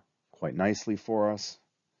dilemma quite nicely for us.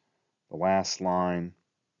 The last line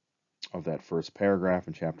of that first paragraph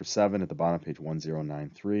in chapter 7 at the bottom, page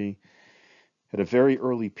 1093. At a very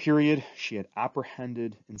early period, she had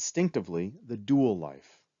apprehended instinctively the dual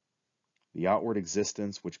life, the outward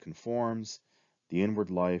existence which conforms, the inward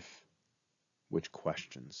life which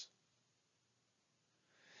questions.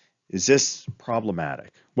 Is this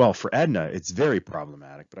problematic? Well, for Edna, it's very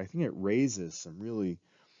problematic, but I think it raises some really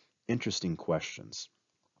interesting questions.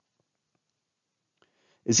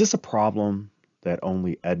 Is this a problem that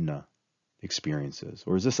only Edna experiences,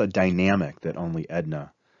 or is this a dynamic that only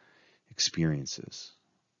Edna experiences?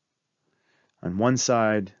 On one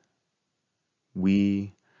side,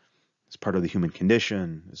 we, as part of the human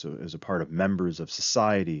condition, as a part of members of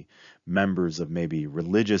society, members of maybe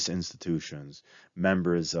religious institutions,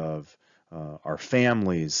 members of our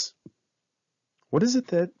families, what is it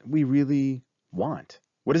that we really want?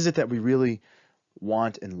 What is it that we really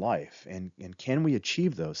want in life? And can we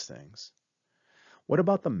achieve those things? What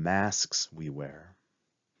about the masks we wear?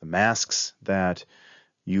 The masks that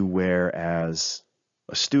you wear as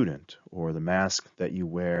a student, or the mask that you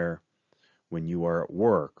wear when you are at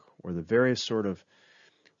work, or the various sort of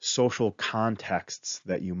social contexts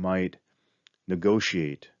that you might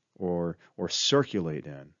negotiate or circulate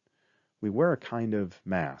in. We wear a kind of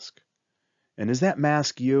mask. And is that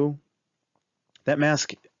mask you? That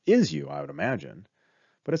mask is you, I would imagine,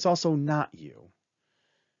 but it's also not you.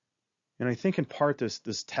 And I think in part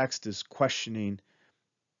this text is questioning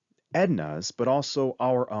Edna's, but also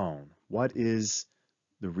our own. What is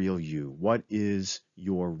the real you? What is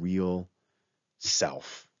your real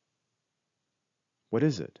self? What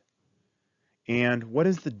is it? And what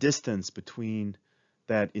is the distance between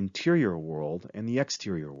that interior world and the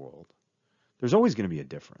exterior world? There's always going to be a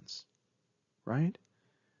difference, right?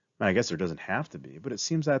 I guess there doesn't have to be, but it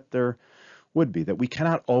seems that there would be, that we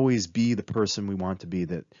cannot always be the person we want to be,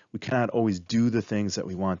 that we cannot always do the things that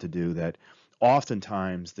we want to do, that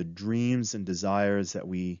oftentimes the dreams and desires that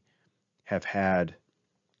we have had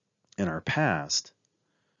in our past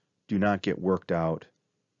do not get worked out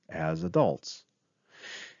as adults.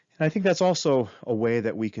 And I think that's also a way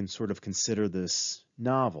that we can sort of consider this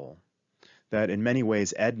novel, that in many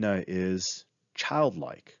ways Edna is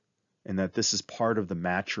childlike, and that this is part of the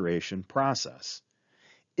maturation process.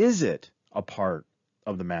 Is it a part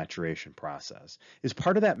of the maturation process. Is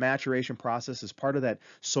part of that maturation process, is part of that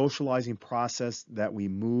socializing process that we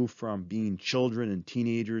move from being children and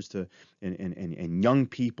teenagers to and young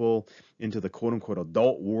people into the quote unquote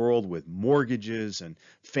adult world with mortgages and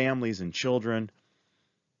families and children.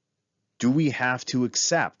 Do we have to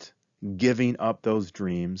accept giving up those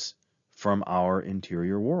dreams from our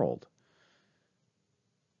interior world?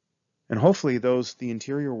 And hopefully the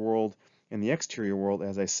interior world and the exterior world,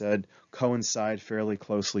 as I said, coincide fairly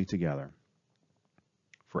closely together.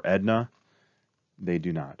 For Edna, they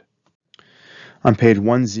do not. On page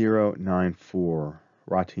 1094,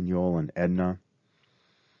 Rossignol and Edna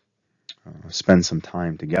spend some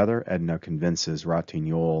time together. Edna convinces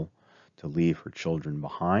Rossignol to leave her children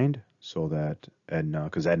behind so that Edna,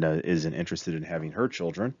 because Edna isn't interested in having her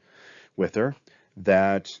children with her,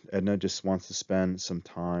 that Edna just wants to spend some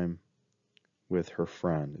time with her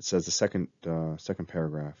friend. It says the second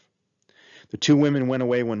paragraph. The two women went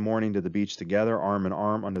away one morning to the beach together, arm in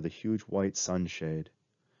arm under the huge white sunshade.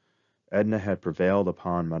 Edna had prevailed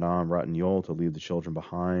upon Madame Rossignol to leave the children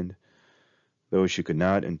behind, though she could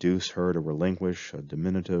not induce her to relinquish a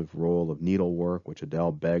diminutive roll of needlework which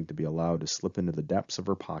Adele begged to be allowed to slip into the depths of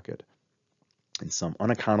her pocket. In some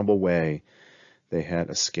unaccountable way, they had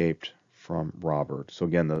escaped from Robert. So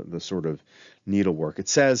again, the sort of needlework. It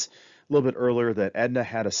says a little bit earlier that Edna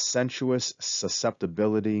had a sensuous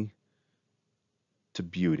susceptibility to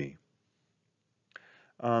beauty.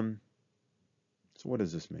 So what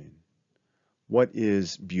does this mean? What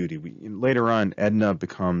is beauty? Later on, Edna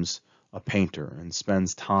becomes a painter and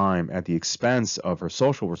spends time at the expense of her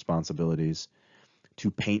social responsibilities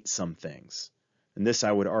to paint some things. And this,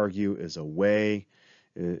 I would argue, is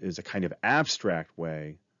a kind of abstract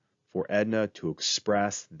way for Edna to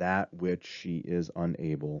express that which she is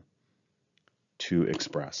unable to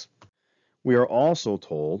express. We are also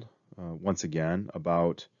told, once again,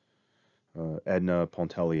 about Edna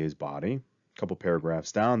Pontellier's body. A couple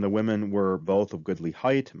paragraphs down, the women were both of goodly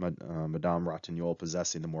height, Madame Rossignol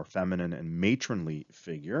possessing the more feminine and matronly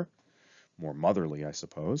figure, more motherly, I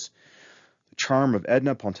suppose. The charm of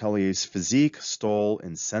Edna Pontellier's physique stole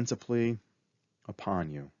insensibly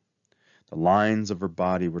upon you. The lines of her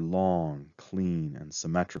body were long, clean, and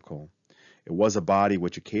symmetrical. It was a body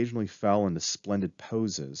which occasionally fell into splendid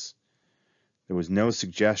poses. There was no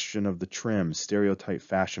suggestion of the trim, stereotype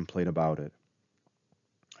fashion played about it.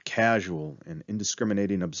 A casual and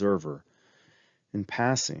indiscriminating observer, in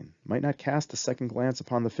passing, might not cast a second glance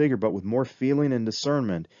upon the figure, but with more feeling and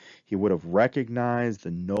discernment, he would have recognized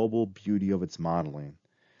the noble beauty of its modeling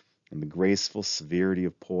and the graceful severity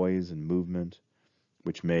of poise and movement,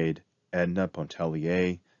 which made Edna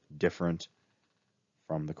Pontellier different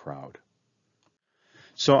from the crowd.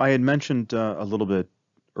 So I had mentioned a little bit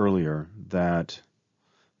earlier that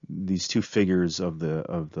these two figures of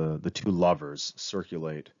the two lovers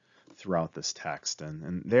circulate throughout this text,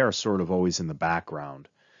 and they are sort of always in the background.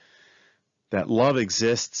 That love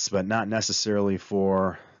exists, but not necessarily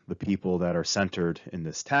for the people that are centered in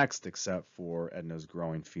this text, except for Edna's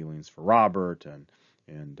growing feelings for Robert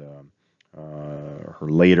and her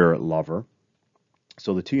later lover.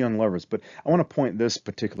 So the two young lovers. But I want to point this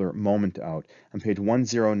particular moment out on page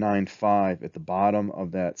 1095 at the bottom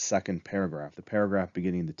of that second paragraph, the paragraph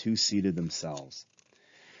beginning, the two seated themselves.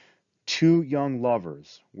 Two young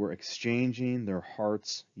lovers were exchanging their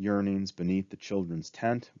hearts' yearnings beneath the children's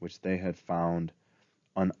tent, which they had found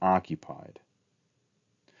unoccupied.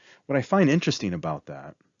 What I find interesting about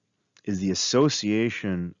that is the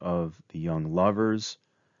association of the young lovers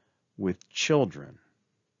with children.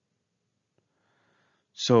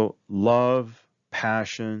 So love,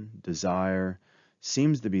 passion, desire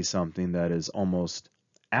seems to be something that is almost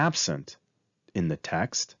absent in the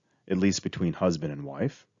text, at least between husband and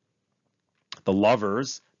wife. The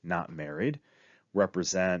lovers, not married,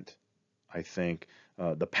 represent, I think,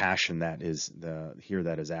 the passion that is here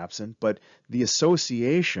that is absent. But the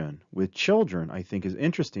association with children, I think, is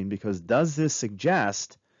interesting because does this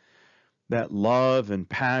suggest that love and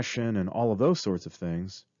passion and all of those sorts of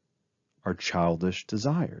things are childish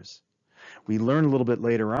desires? We learn a little bit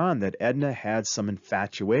later on that Edna had some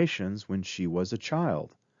infatuations when she was a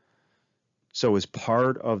child. So as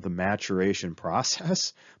part of the maturation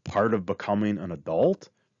process, part of becoming an adult,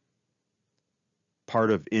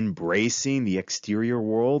 part of embracing the exterior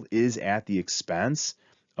world is at the expense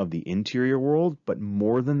of the interior world, but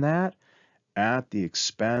more than that, at the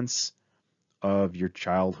expense of your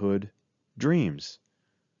childhood dreams.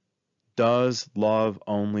 Does love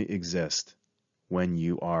only exist when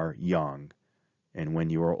you are young, and when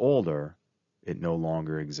you are older, it no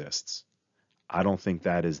longer exists? I don't think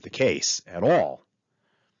that is the case at all,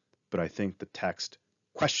 but I think the text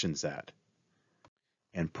questions that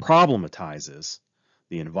and problematizes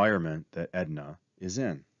the environment that Edna is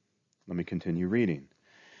in. Let me continue reading.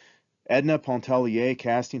 Edna Pontellier,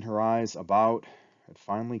 casting her eyes about, had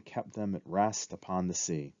finally kept them at rest upon the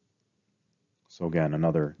sea. So again,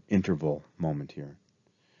 another interval moment here.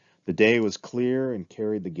 The day was clear and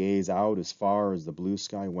carried the gaze out as far as the blue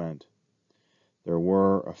sky went. There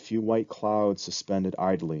were a few white clouds suspended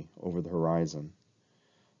idly over the horizon.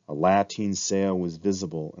 A lateen sail was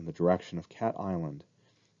visible in the direction of Cat Island,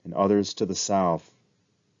 and others to the south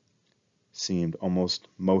seemed almost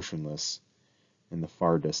motionless in the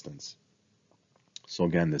far distance. So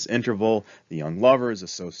again, this interval, the young lovers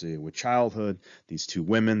associated with childhood, these two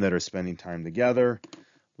women that are spending time together.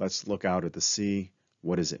 Let's look out at the sea.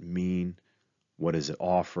 What does it mean? What does it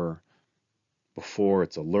offer? Before,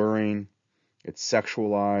 it's alluring, it's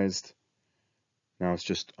sexualized. Now it's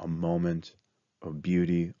just a moment of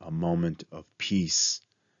beauty, a moment of peace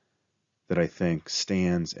that I think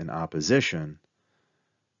stands in opposition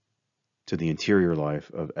to the interior life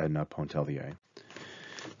of Edna Pontellier.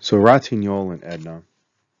 So Ratignolle and Edna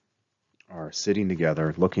are sitting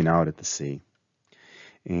together looking out at the sea.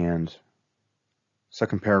 And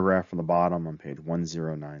second paragraph from the bottom on page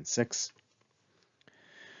 1096.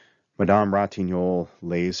 Madame Ratignolle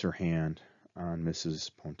lays her hand on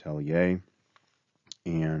Mrs. Pontellier,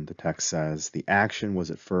 and the text says, the action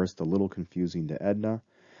was at first a little confusing to Edna,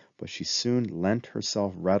 but she soon lent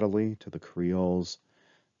herself readily to the Creole's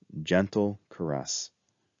gentle caress.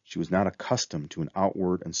 She was not accustomed to an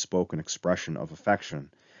outward and spoken expression of affection,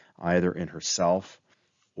 either in herself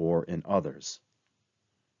or in others.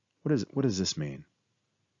 What does this mean?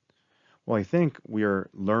 Well, I think we are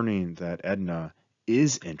learning that Edna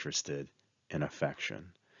is interested in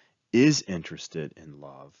affection, is interested in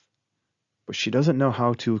love, but she doesn't know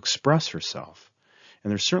how to express herself.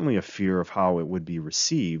 And there's certainly a fear of how it would be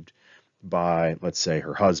received by, let's say,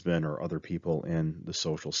 her husband or other people in the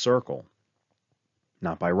social circle.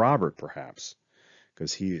 Not by Robert, perhaps,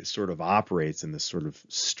 because he sort of operates in this sort of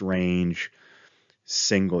strange,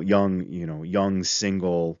 single, young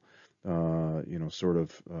single, sort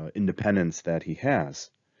of independence that he has.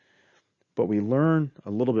 But we learn a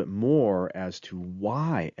little bit more as to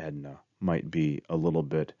why Edna might be a little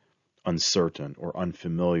bit uncertain or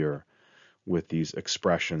unfamiliar with these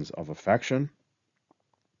expressions of affection.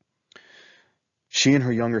 She and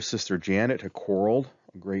her younger sister Janet had quarreled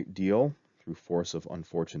a great deal through force of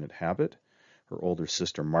unfortunate habit. Her older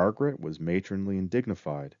sister Margaret was matronly and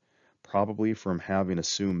dignified, probably from having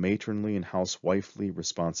assumed matronly and housewifely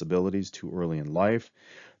responsibilities too early in life,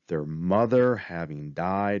 their mother having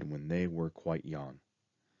died when they were quite young.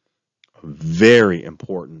 A very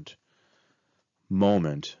important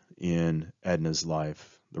moment in Edna's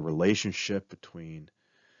life, the relationship between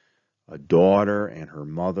a daughter and her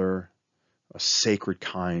mother, a sacred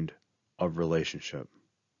kind of relationship.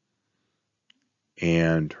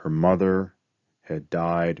 And her mother had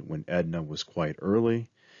died when Edna was quite early,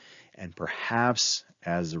 and perhaps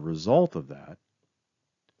as a result of that,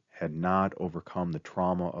 had not overcome the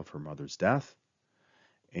trauma of her mother's death,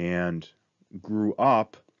 and grew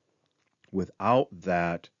up without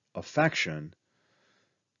that affection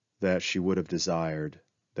that she would have desired,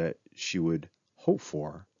 that she would hope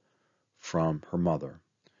for from her mother.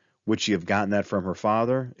 Would she have gotten that from her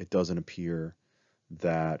father? It doesn't appear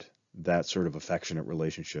that that sort of affectionate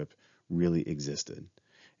relationship really existed.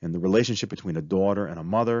 And the relationship between a daughter and a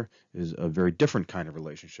mother is a very different kind of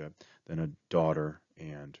relationship than a daughter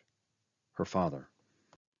and her father.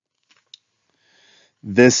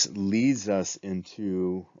 This leads us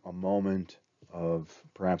into a moment of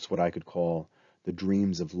perhaps what I could call the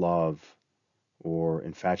dreams of love or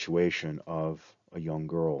infatuation of a young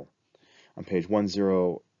girl. On page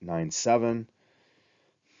 1097,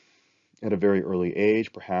 at a very early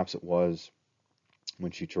age, perhaps it was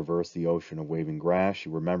when she traversed the ocean of waving grass, she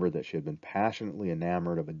remembered that she had been passionately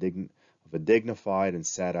enamored of a dignified and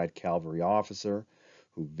sad-eyed cavalry officer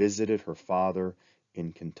who visited her father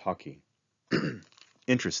in Kentucky.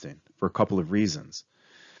 Interesting, for a couple of reasons.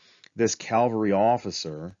 This cavalry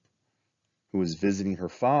officer who was visiting her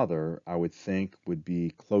father, I would think would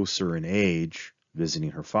be closer in age,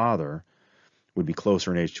 visiting her father, would be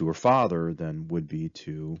closer in age to her father than would be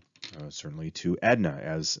to, certainly to Edna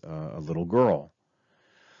as a little girl.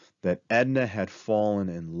 That Edna had fallen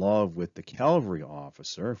in love with the cavalry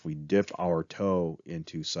officer, if we dip our toe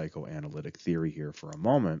into psychoanalytic theory here for a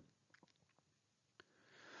moment,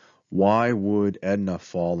 why would Edna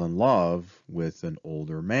fall in love with an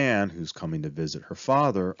older man who's coming to visit her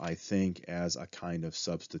father? I think as a kind of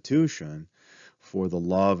substitution for the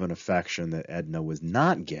love and affection that Edna was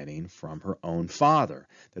not getting from her own father,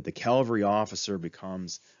 that the cavalry officer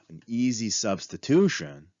becomes an easy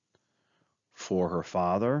substitution for her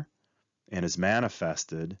father and is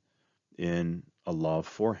manifested in a love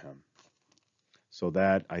for him. So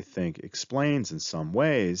that, I think, explains in some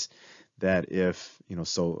ways that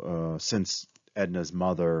since Edna's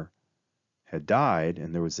mother had died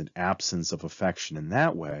and there was an absence of affection in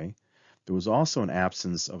that way, there was also an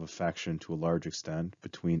absence of affection to a large extent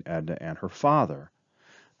between Edna and her father.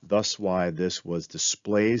 Thus why this was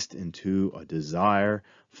displaced into a desire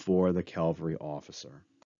for the cavalry officer.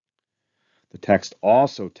 The text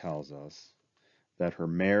also tells us that her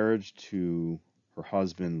marriage to her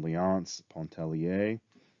husband Léonce Pontellier,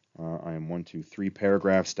 I am 3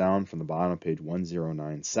 paragraphs down from the bottom, page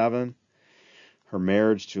 1097. Her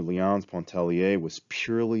marriage to Léonce Pontellier was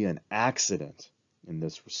purely an accident in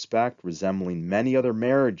this respect, resembling many other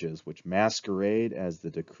marriages which masquerade as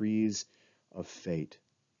the decrees of fate.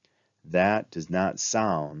 That does not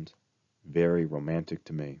sound very romantic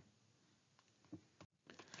to me.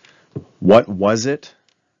 What was it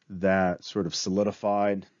that sort of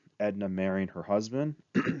solidified Edna marrying her husband?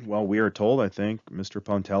 Well, we are told, I think, Mr.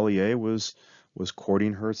 Pontellier was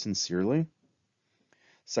courting her sincerely.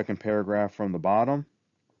 Second paragraph from the bottom,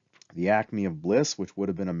 the acme of bliss, which would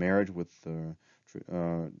have been a marriage with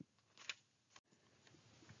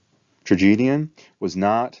Tragedian, was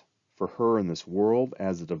not for her in this world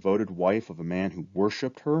as the devoted wife of a man who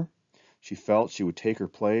worshipped her. She felt she would take her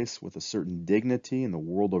place with a certain dignity in the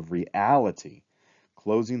world of reality,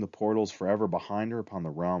 closing the portals forever behind her upon the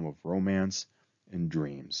realm of romance and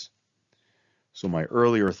dreams. So my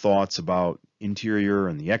earlier thoughts about interior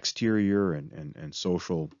and the exterior and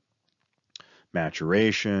social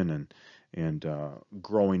maturation and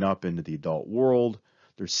growing up into the adult world,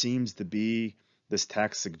 there seems to be, this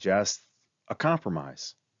text suggests, a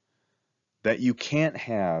compromise. That you can't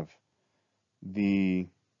have the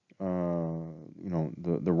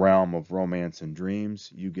realm of romance and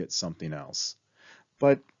dreams, you get something else.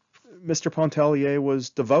 But Mr. Pontellier was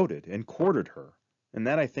devoted and courted her, and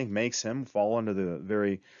that, I think, makes him fall under the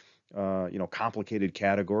very complicated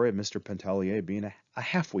category of Mr. Pontellier being a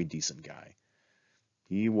halfway decent guy.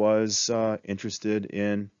 He was interested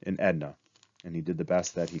in Edna, and he did the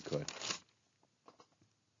best that he could.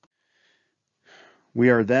 We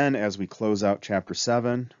are then, as we close out chapter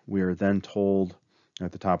 7, we are then told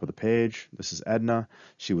at the top of the page, this is Edna,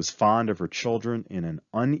 she was fond of her children in an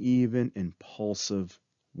uneven, impulsive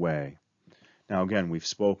way. Now again, we've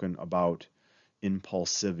spoken about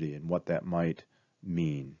impulsivity and what that might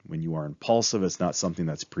mean. When you are impulsive, it's not something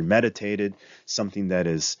that's premeditated, something that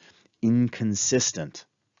is inconsistent.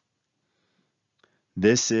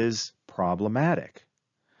 This is problematic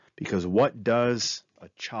because what does a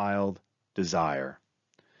child desire?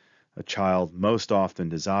 A child most often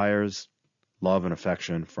desires love and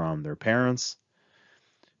affection from their parents.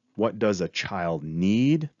 What does a child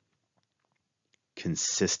need?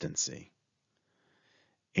 Consistency.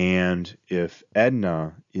 And if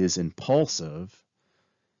Edna is impulsive,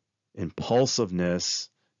 impulsiveness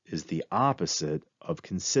is the opposite of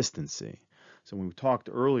consistency. So when we talked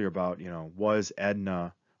earlier about, was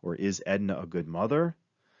Edna or is Edna a good mother?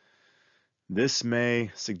 This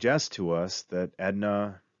may suggest to us that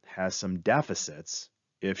Edna has some deficits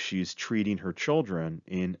if she's treating her children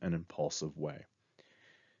in an impulsive way.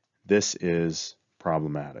 This is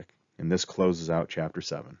problematic, and this closes out chapter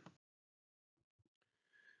 7.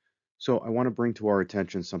 So I want to bring to our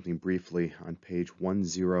attention something briefly on page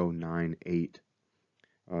 1098,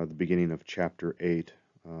 the beginning of chapter 8.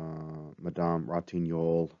 Madame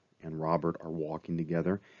Ratignolle and Robert are walking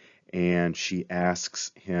together, and she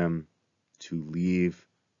asks him to leave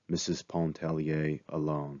Mrs. Pontellier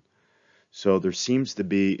alone. So there seems to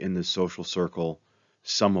be in the social circle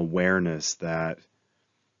some awareness that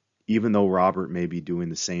even though Robert may be doing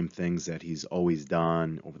the same things that he's always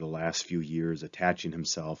done over the last few years, attaching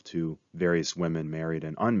himself to various women, married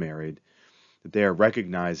and unmarried, that they are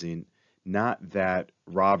recognizing not that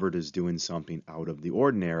Robert is doing something out of the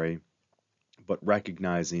ordinary, but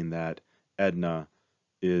recognizing that Edna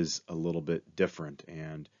is a little bit different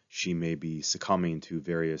and she may be succumbing to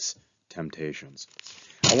various temptations.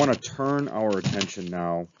 I want to turn our attention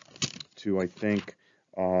now to, I think,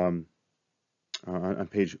 on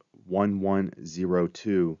page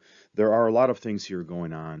 1102, there are a lot of things here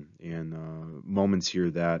going on and moments here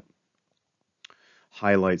that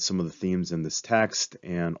highlight some of the themes in this text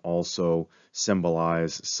and also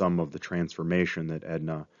symbolize some of the transformation that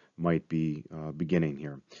Edna might be beginning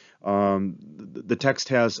here. The text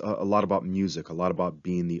has a lot about music, a lot about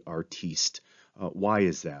being the artiste, Why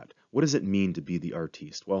is that? What does it mean to be the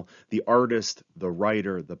artiste? Well, the artist, the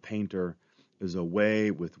writer, the painter is a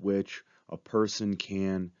way with which a person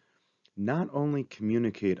can not only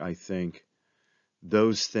communicate, I think,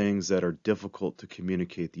 those things that are difficult to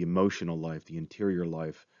communicate, the emotional life, the interior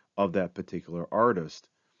life of that particular artist,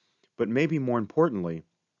 but maybe more importantly,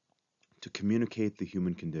 to communicate the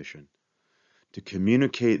human condition, to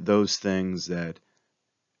communicate those things that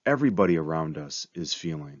everybody around us is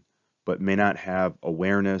feeling, but may not have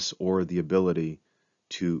awareness or the ability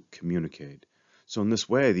to communicate. So in this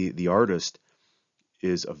way, the artist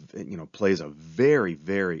is plays a very,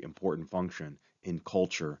 very important function in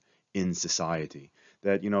culture, in society.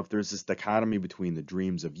 That, if there's this dichotomy between the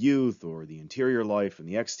dreams of youth or the interior life and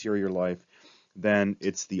the exterior life, then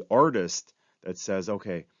it's the artist that says,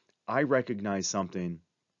 okay, I recognize something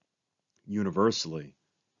universally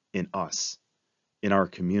in us, in our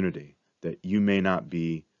community, that you may not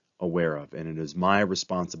be aware of. And it is my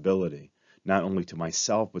responsibility, not only to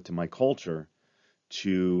myself, but to my culture,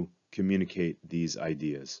 to communicate these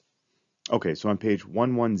ideas. Okay, so on page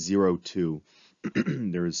 1102,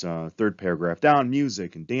 there's a third paragraph down,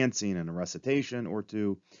 music and dancing and a recitation or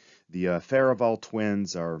two. The Farival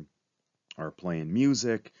twins are playing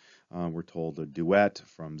music. We're told a duet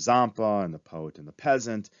from Zampa and the Poet and the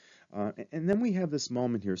Peasant. And then we have this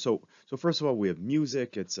moment here. So first of all, we have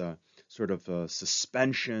music. It's a sort of a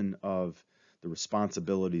suspension of the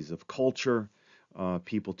responsibilities of culture,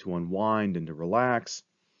 people to unwind and to relax.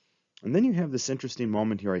 And then you have this interesting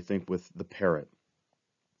moment here, I think, with the parrot.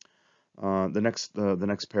 The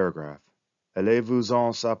next paragraph.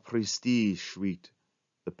 Allez-vous-en sapristi, shrieked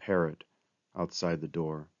the parrot outside the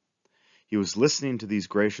door. He was listening to these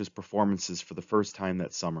gracious performances for the first time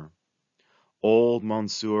that summer. Old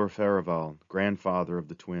Monsieur Farival, grandfather of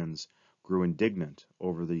the twins, grew indignant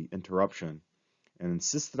over the interruption and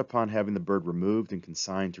insisted upon having the bird removed and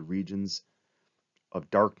consigned to regions of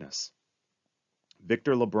darkness.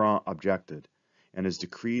 Victor Lebrun objected, and his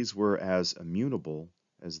decrees were as immutable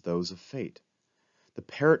as those of fate. The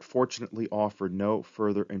parrot fortunately offered no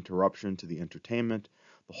further interruption to the entertainment,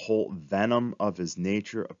 the whole venom of his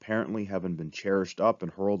nature apparently having been cherished up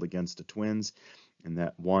and hurled against the twins in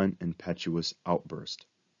that one impetuous outburst.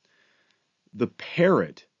 The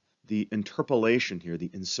parrot, the interpolation here,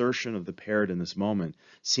 the insertion of the parrot in this moment,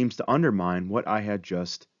 seems to undermine what I had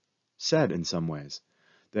just said in some ways.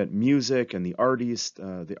 That music and the artist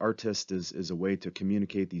is a way to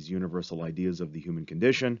communicate these universal ideas of the human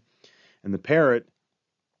condition. And the parrot,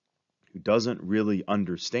 who doesn't really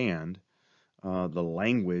understand the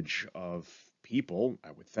language of people,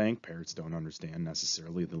 I would think, parrots don't understand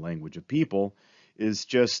necessarily the language of people, is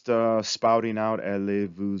just spouting out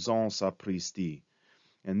allez-vous-en sapristi.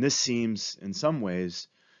 And this seems, in some ways,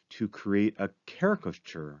 to create a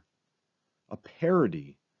caricature, a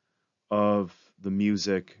parody of the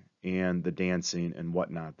music and the dancing and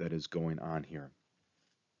whatnot that is going on here.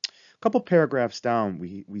 A couple paragraphs down,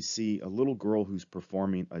 we see a little girl who's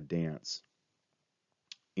performing a dance.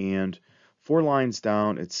 And 4 lines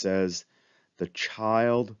down, it says, the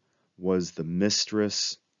child was the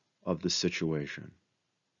mistress of the situation.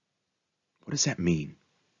 What does that mean?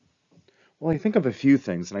 Well, I think of a few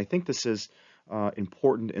things, and I think this is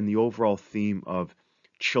important in the overall theme of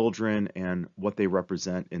children and what they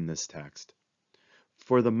represent in this text.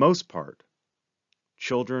 For the most part,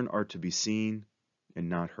 children are to be seen and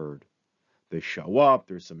not heard. They show up,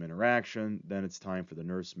 there's some interaction, then it's time for the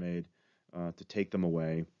nursemaid to take them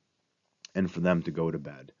away and for them to go to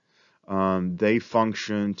bed. They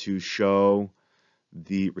function to show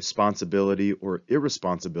the responsibility or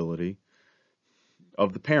irresponsibility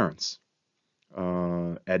of the parents.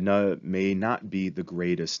 Edna may not be the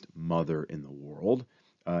greatest mother in the world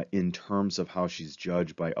in terms of how she's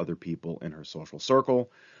judged by other people in her social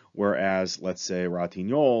circle, whereas, let's say,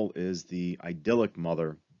 Ratignol is the idyllic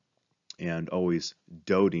mother and always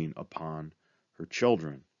doting upon her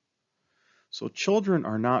children. So children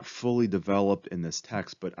are not fully developed in this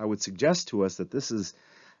text, but I would suggest to us that this is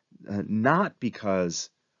not because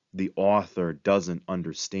the author doesn't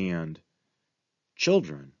understand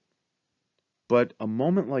children, but a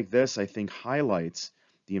moment like this, I think, highlights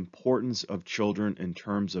the importance of children in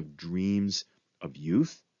terms of dreams of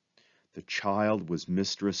youth. The child was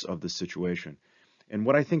mistress of the situation. And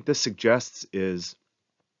what I think this suggests is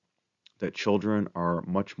that children are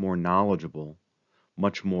much more knowledgeable,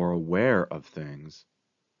 much more aware of things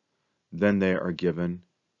than they are given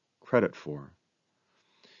credit for.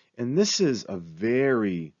 And this is a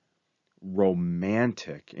very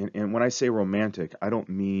romantic, and when I say romantic, I don't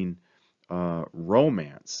mean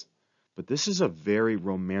romance, But this is a very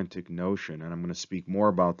romantic notion, and I'm going to speak more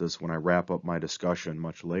about this when I wrap up my discussion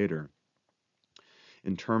much later.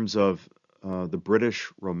 In terms of the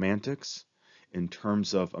British Romantics, in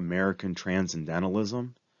terms of American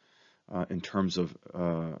transcendentalism, in terms of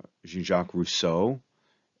Jean-Jacques Rousseau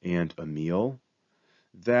and Emile,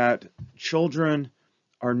 that children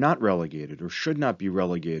are not relegated or should not be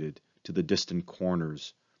relegated to the distant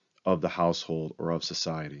corners of the household or of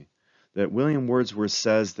society. That William Wordsworth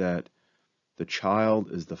says that the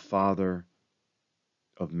child is the father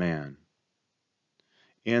of man,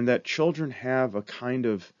 and that children have a kind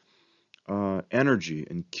of energy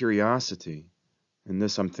and curiosity. In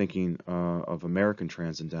this, I'm thinking of American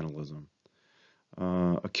transcendentalism,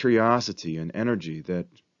 a curiosity and energy that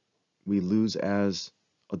we lose as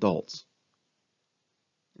adults.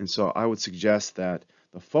 And so I would suggest that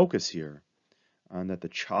the focus here on that the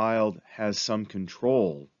child has some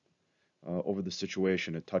control over the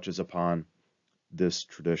situation. It touches upon this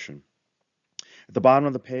tradition. At the bottom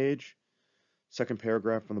of the page, second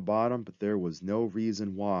paragraph from the bottom, but there was no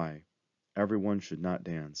reason why everyone should not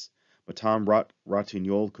dance. But Tom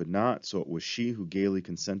Rossignol could not, so it was she who gaily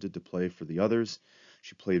consented to play for the others.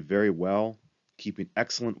 She played very well, keeping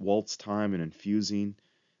excellent waltz time and infusing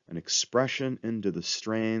an expression into the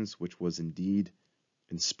strains which was indeed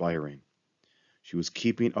inspiring. She was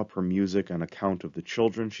keeping up her music on account of the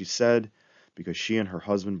children, she said, because she and her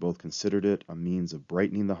husband both considered it a means of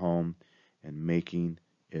brightening the home and making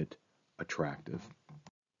it attractive.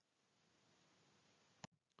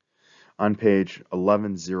 On page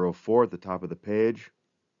 1104 at the top of the page,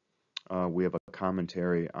 we have a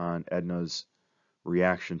commentary on Edna's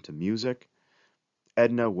reaction to music.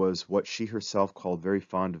 Edna was what she herself called very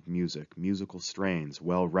fond of music, musical strains,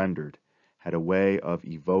 well rendered, had a way of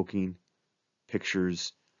evoking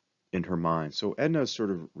pictures in her mind. So Edna is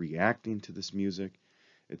sort of reacting to this music.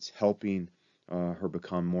 It's helping her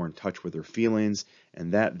become more in touch with her feelings,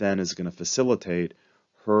 and that then is going to facilitate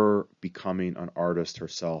her becoming an artist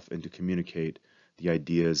herself and to communicate the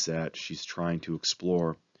ideas that she's trying to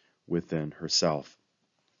explore within herself.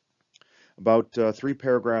 About 3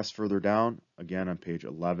 paragraphs further down, again on page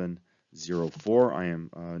 1104, I am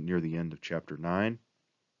near the end of chapter 9.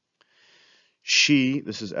 She,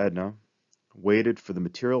 this is Edna, waited for the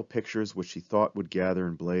material pictures which she thought would gather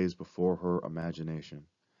and blaze before her imagination.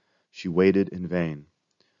 She waited in vain.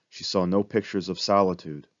 She saw no pictures of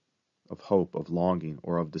solitude, of hope, of longing,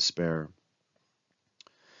 or of despair.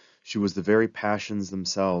 She was the very passions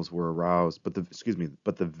themselves were aroused, but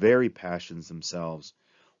the very passions themselves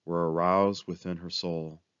were aroused within her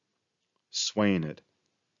soul, swaying it,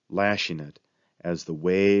 lashing it, as the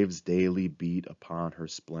waves daily beat upon her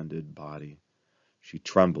splendid body. She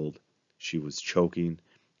trembled, she was choking,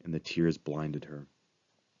 and the tears blinded her.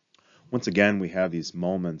 Once again, we have these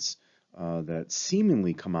moments that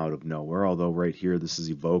seemingly come out of nowhere, although right here this is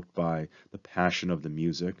evoked by the passion of the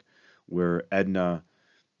music, where Edna,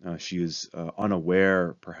 she is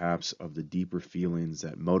unaware perhaps of the deeper feelings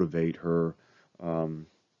that motivate her,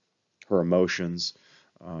 her emotions,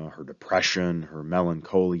 her depression, her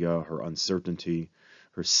melancholia, her uncertainty,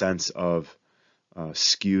 her sense of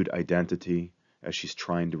skewed identity as she's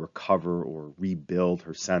trying to recover or rebuild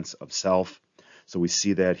her sense of self. So we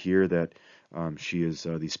see that here, that she is,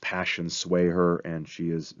 these passions sway her and she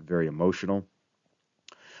is very emotional.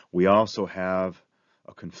 We also have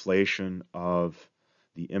a conflation of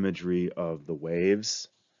the imagery of the waves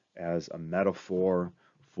as a metaphor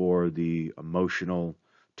for the emotional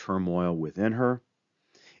turmoil within her.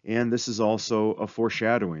 And this is also a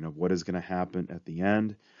foreshadowing of what is going to happen at the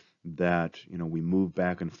end, that, we move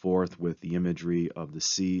back and forth with the imagery of the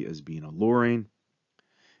sea as being alluring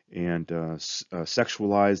and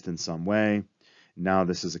sexualized in some way. Now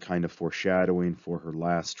this is a kind of foreshadowing for her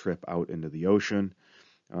last trip out into the ocean,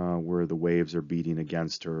 where the waves are beating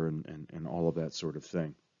against her and all of that sort of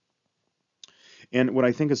thing. And what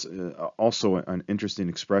I think is also an interesting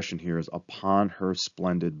expression here is upon her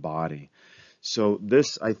splendid body. So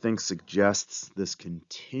this, I think, suggests this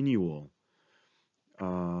continual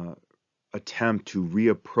attempt to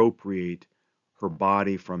reappropriate her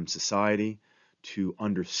body from society, to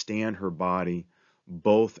understand her body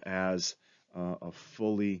both as a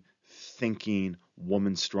fully thinking,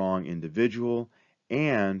 woman-strong individual,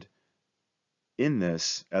 and in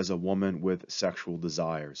this as a woman with sexual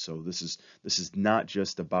desire. So this is not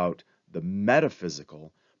just about the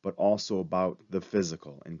metaphysical, but also about the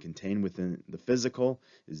physical. And contained within the physical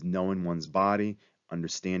is knowing one's body,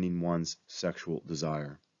 understanding one's sexual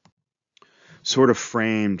desire. Sort of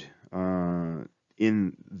framed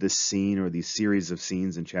in this scene, or these series of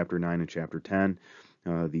scenes in chapter 9 and chapter 10,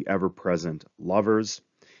 the ever-present lovers.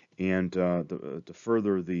 And to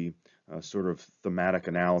further the sort of thematic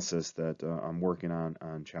analysis that I'm working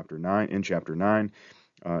on chapter 9, in chapter 9,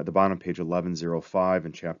 at the bottom, page 1105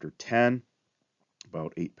 in chapter 10,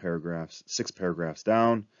 about 6 paragraphs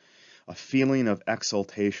down. A feeling of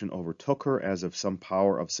exultation overtook her as if some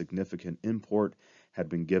power of significant import had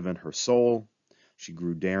been given her soul. She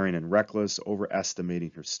grew daring and reckless,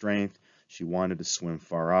 overestimating her strength. She wanted to swim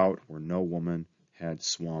far out where no woman had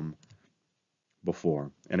swum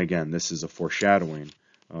before. And again, this is a foreshadowing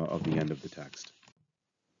of the end of the text.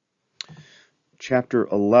 Chapter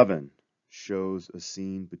 11 shows a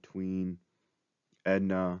scene between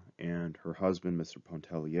Edna and her husband, Mr.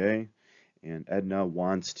 Pontellier. And Edna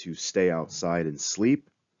wants to stay outside and sleep.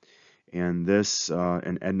 And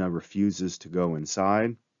Edna refuses to go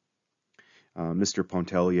inside. Mr.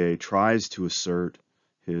 Pontellier tries to assert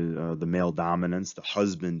the male dominance, the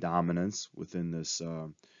husband dominance within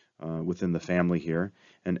the family here,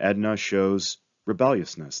 and Edna shows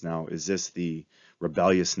rebelliousness. Now, is this the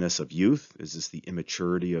rebelliousness of youth? Is this the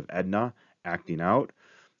immaturity of Edna acting out?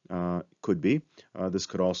 Could be. This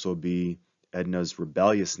could also be Edna's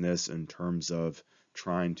rebelliousness in terms of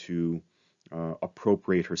trying to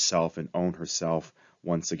appropriate herself and own herself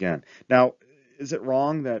once again. Now, is it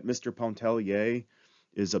wrong that Mr. Pontellier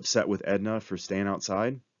is upset with Edna for staying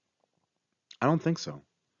outside? I don't think so.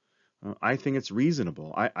 I think it's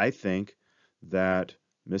reasonable. I think that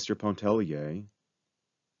Mr. Pontellier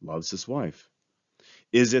loves his wife.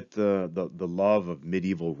 Is it the love of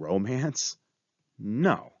medieval romance?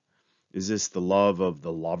 No. Is this the love of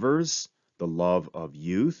the lovers? The love of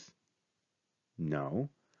youth? No.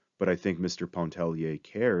 But I think Mr. Pontellier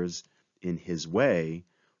cares in his way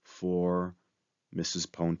for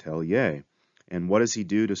Mrs. Pontellier. And what does he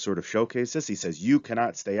do to sort of showcase this? He says, "You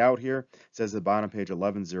cannot stay out here." It says at the bottom, page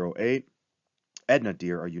 1108. "Edna,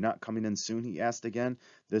 dear, are you not coming in soon?" he asked again,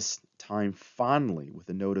 this time fondly, with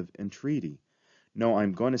a note of entreaty. "No,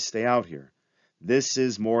 I'm going to stay out here." "This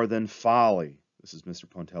is more than folly." This is Mr.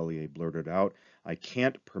 Pontellier blurted out. "I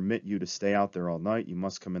can't permit you to stay out there all night. You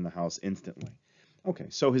must come in the house instantly." Okay,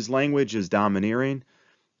 so his language is domineering.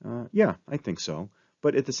 Yeah, I think so.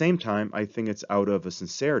 But at the same time, I think it's out of a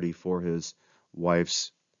sincerity for his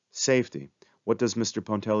wife's safety. What does Mr.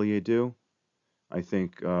 Pontellier do? I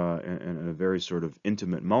think in a very sort of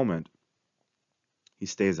intimate moment, he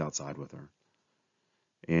stays outside with her.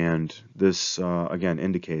 And this, again,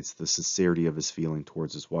 indicates the sincerity of his feeling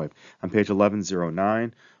towards his wife. On page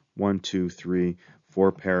 1109, 1, 2, 3,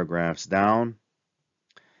 4 paragraphs down,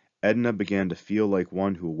 Edna began to feel like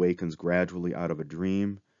one who awakens gradually out of a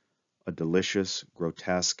dream, a delicious,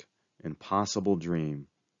 grotesque, impossible dream,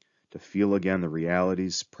 to feel again the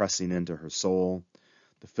realities pressing into her soul.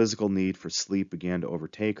 The physical need for sleep began to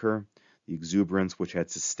overtake her. The exuberance which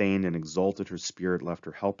had sustained and exalted her spirit left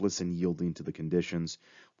her helpless and yielding to the conditions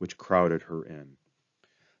which crowded her in.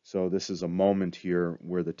 So this is a moment here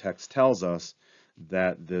where the text tells us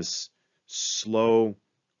that this slow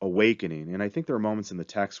awakening, and I think there are moments in the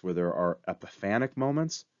text where there are epiphanic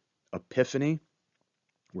moments, epiphany,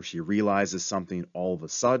 where she realizes something all of a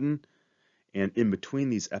sudden, and in between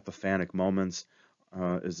these epiphanic moments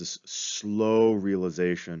is this slow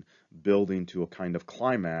realization building to a kind of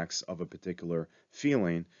climax of a particular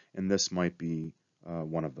feeling, and this might be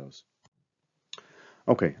one of those.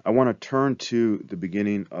 Okay, I want to turn to the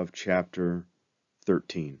beginning of chapter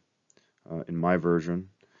 13. In my version,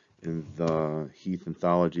 in the Heath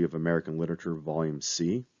Anthology of American Literature, Volume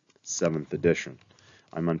C, 7th edition.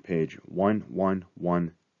 I'm on page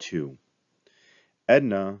 1112.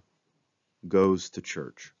 Edna goes to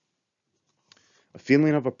church. A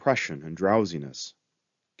feeling of oppression and drowsiness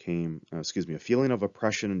overcame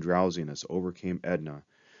Edna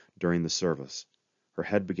during the service. Her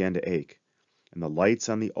head began to ache, and the lights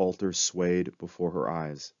on the altar swayed before her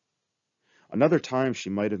eyes. Another time she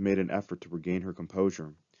might have made an effort to regain her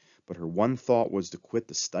composure, but her one thought was to quit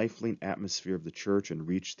the stifling atmosphere of the church and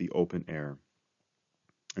reach the open air.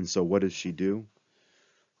 And so what does she do?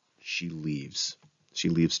 She leaves. She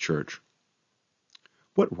leaves church.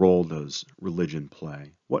 What role does religion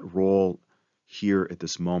play? What role here at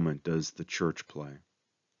this moment does the church play?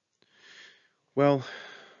 Well,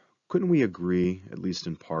 couldn't we agree, at least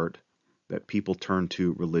in part, that people turn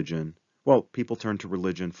to religion? Well, people turn to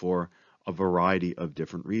religion for a variety of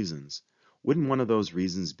different reasons. Wouldn't one of those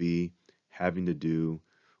reasons be having to do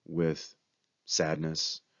with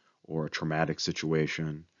sadness or a traumatic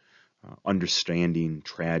situation, understanding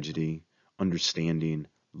tragedy, understanding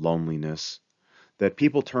loneliness? That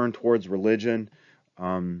people turn towards religion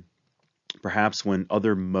perhaps when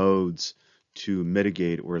other modes to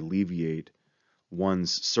mitigate or alleviate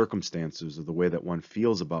one's circumstances or the way that one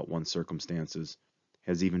feels about one's circumstances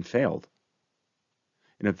has even failed.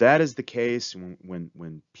 And if that is the case,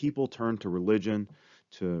 when people turn to religion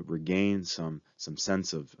to regain some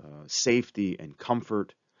sense of safety and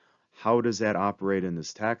comfort, how does that operate in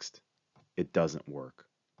this text? It doesn't work.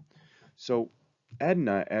 So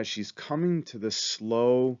Edna, as she's coming to this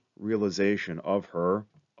slow realization of her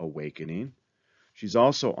awakening, she's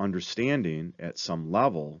also understanding at some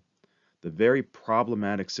level the very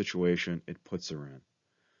problematic situation it puts her in,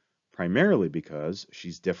 primarily because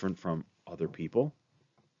she's different from other people.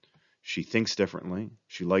 She thinks differently.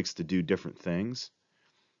 She likes to do different things.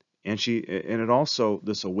 And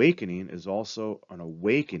this awakening is also an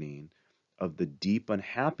awakening of the deep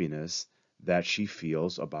unhappiness that she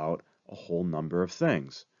feels about a whole number of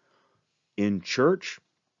things. In church,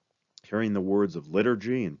 hearing the words of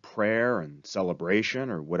liturgy and prayer and celebration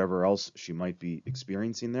or whatever else she might be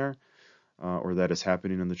experiencing there, or that is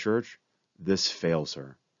happening in the church, this fails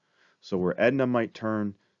her. So where Edna might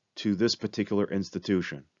turn to this particular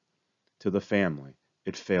institution, to the family,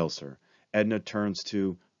 it fails her. Edna turns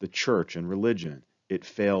to the church and religion, it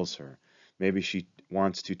fails her. Maybe she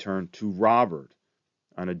wants to turn to Robert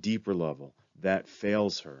on a deeper level, that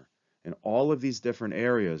fails her. And all of these different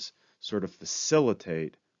areas sort of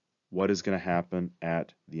facilitate what is going to happen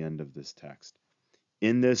at the end of this text.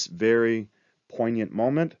 In this very poignant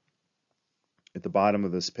moment, at the bottom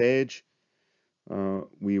of this page,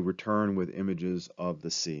 we return with images of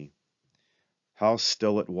the sea. How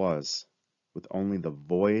still it was, with only the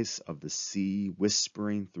voice of the sea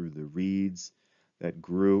whispering through the reeds that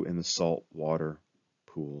grew in the salt water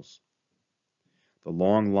pools. The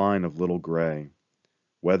long line of little gray,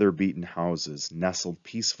 weather-beaten houses nestled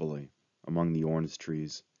peacefully among the orange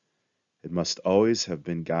trees. It must always have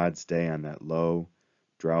been God's day on that low,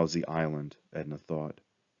 drowsy island, Edna thought.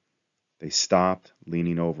 They stopped,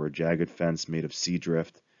 leaning over a jagged fence made of sea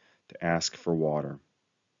drift, to ask for water.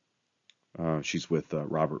 She's with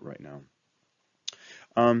Robert right now.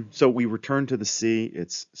 So we return to the sea.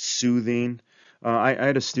 It's soothing. I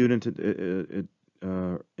had a student in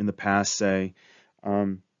the past say,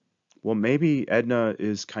 well, maybe Edna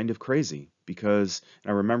is kind of crazy because,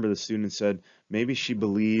 and I remember the student said, maybe she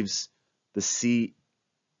believes the sea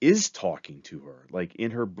is talking to her, like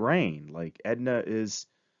in her brain, like Edna is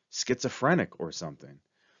schizophrenic or something.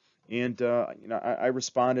 And, I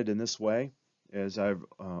responded in this way, as I've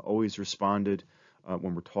always responded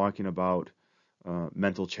when we're talking about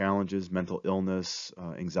mental challenges, mental illness,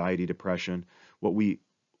 anxiety, depression. What we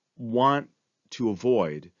want to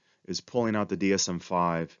avoid is pulling out the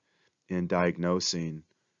DSM-5 and diagnosing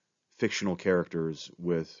fictional characters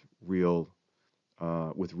with real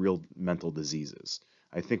mental diseases.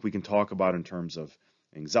 I think we can talk about in terms of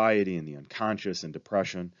anxiety and the unconscious and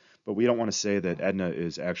depression, but we don't want to say that Edna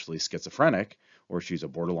is actually schizophrenic or she's a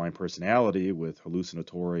borderline personality with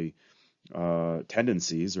hallucinatory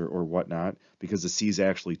tendencies or whatnot, because the sea's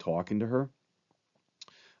actually talking to her.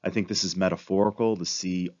 I think this is metaphorical. The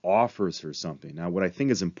sea offers her something. Now, what I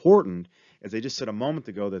think is important, as I just said a moment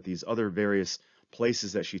ago, that these other various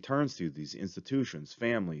places that she turns to, these institutions,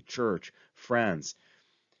 family, church, friends,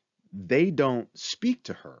 they don't speak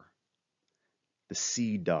to her. The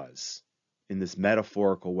sea does in this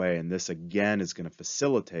metaphorical way, and this again is going to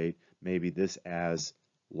facilitate maybe this as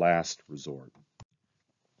last resort.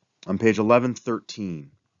 On page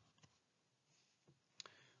 1113,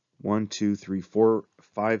 1, 2, 3, 4,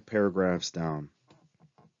 5 paragraphs down.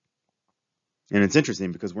 And it's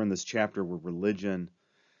interesting because we're in this chapter where religion,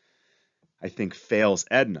 I think, fails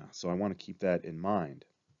Edna, so I want to keep that in mind.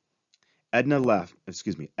 Edna, left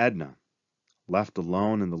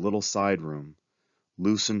alone in the little side room,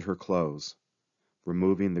 loosened her clothes,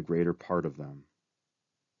 removing the greater part of them.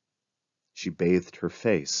 She bathed her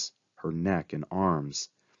face, her neck and arms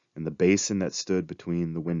in the basin that stood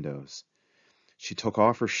between the windows. She took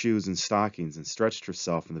off her shoes and stockings and stretched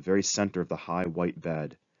herself in the very center of the high white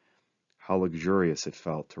bed. How luxurious it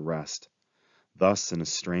felt to rest, thus in a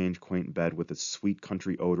strange, quaint bed with its sweet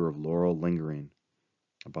country odor of laurel lingering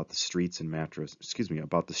about the sheets and mattress.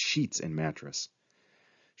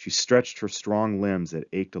 She stretched her strong limbs that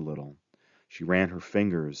ached a little. She ran her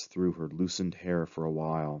fingers through her loosened hair for a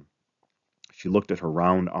while. She looked at her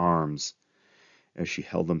round arms as she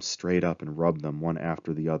held them straight up and rubbed them one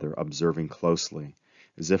after the other, observing closely,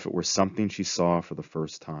 as if it were something she saw for the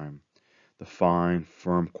first time, the fine,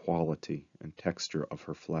 firm quality and texture of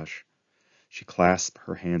her flesh. She clasped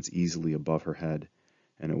her hands easily above her head,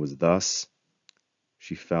 and it was thus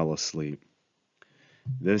she fell asleep.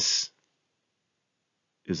 This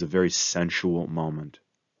is a very sensual moment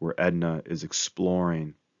where Edna is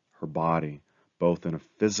exploring her body, both in a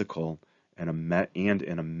physical and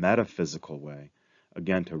in a metaphysical way,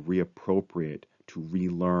 again, to reappropriate, to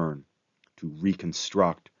relearn, to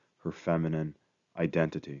reconstruct her feminine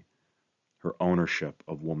identity, her ownership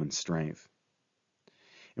of woman's strength.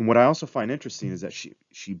 And what I also find interesting is that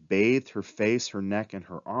she bathed her face, her neck, and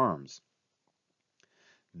her arms.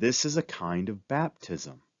 This is a kind of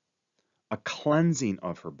baptism, a cleansing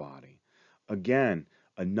of her body. Again,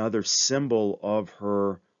 another symbol of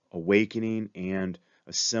her awakening and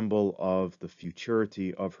a symbol of the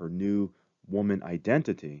futurity of her new woman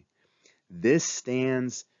identity. This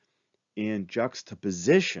stands in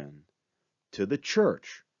juxtaposition to the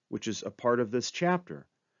church, which is a part of this chapter.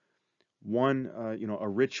 A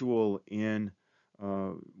ritual in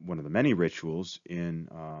one of the many rituals in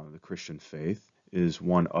the Christian faith is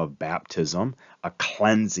one of baptism, a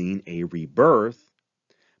cleansing, a rebirth.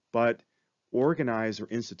 But organized or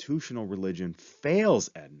institutional religion fails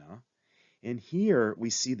Edna. And here we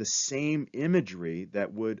see the same imagery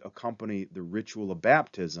that would accompany the ritual of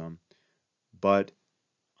baptism, but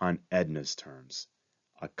on Edna's terms.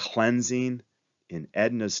 A cleansing in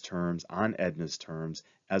Edna's terms, on Edna's terms,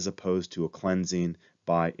 as opposed to a cleansing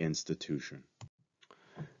by institution.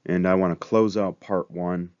 And I want to close out part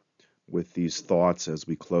 1 with these thoughts as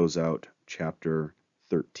we close out chapter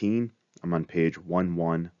 13. I'm on page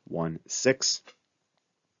 1116.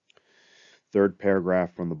 Third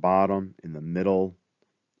paragraph from the bottom, in the middle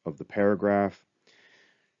of the paragraph.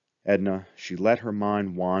 Edna, she let her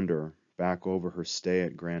mind wander back over her stay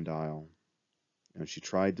at Grand Isle, and she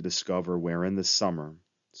tried to discover where in the summer,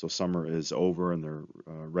 so summer is over and they're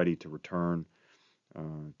ready to return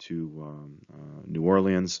to New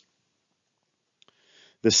Orleans.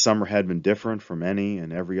 This summer had been different from any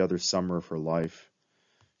and every other summer of her life.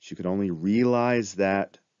 She could only realize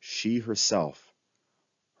that she herself,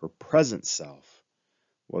 her present self,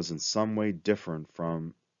 was in some way different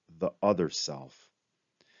from the other self,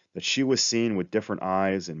 that she was seen with different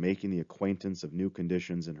eyes and making the acquaintance of new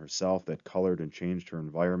conditions in herself that colored and changed her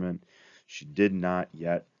environment she did not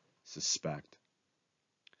yet suspect.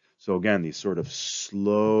 So again, these sort of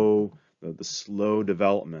the slow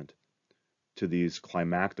development to these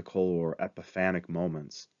climactical or epiphanic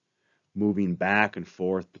moments, moving back and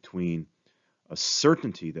forth between a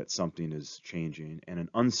certainty that something is changing and an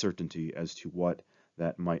uncertainty as to what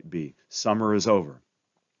that might be. Summer is over.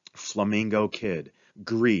 Flamingo Kid,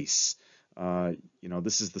 Grease.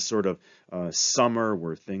 This is the sort of summer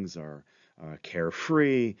where things are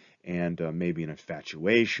carefree and maybe an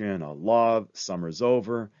infatuation, a love. Summer's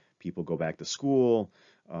over. People go back to school.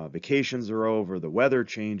 Vacations are over. The weather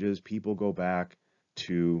changes. People go back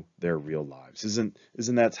to their real lives. Isn't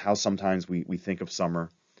that how sometimes we think of summer?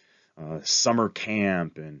 Summer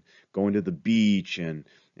camp and going to the beach and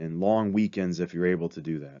long weekends if you're able to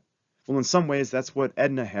do that. Well, in some ways, that's what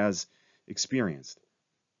Edna has experienced.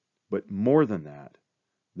 But more than that,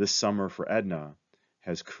 this summer for Edna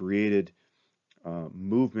has created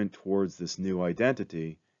movement towards this new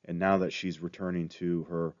identity. And now that she's returning to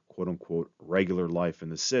her quote-unquote regular life in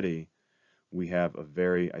the city, we have a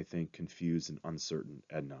very, I think, confused and uncertain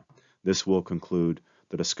Edna. This will conclude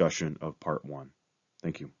the discussion of part 1.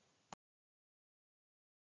 Thank you.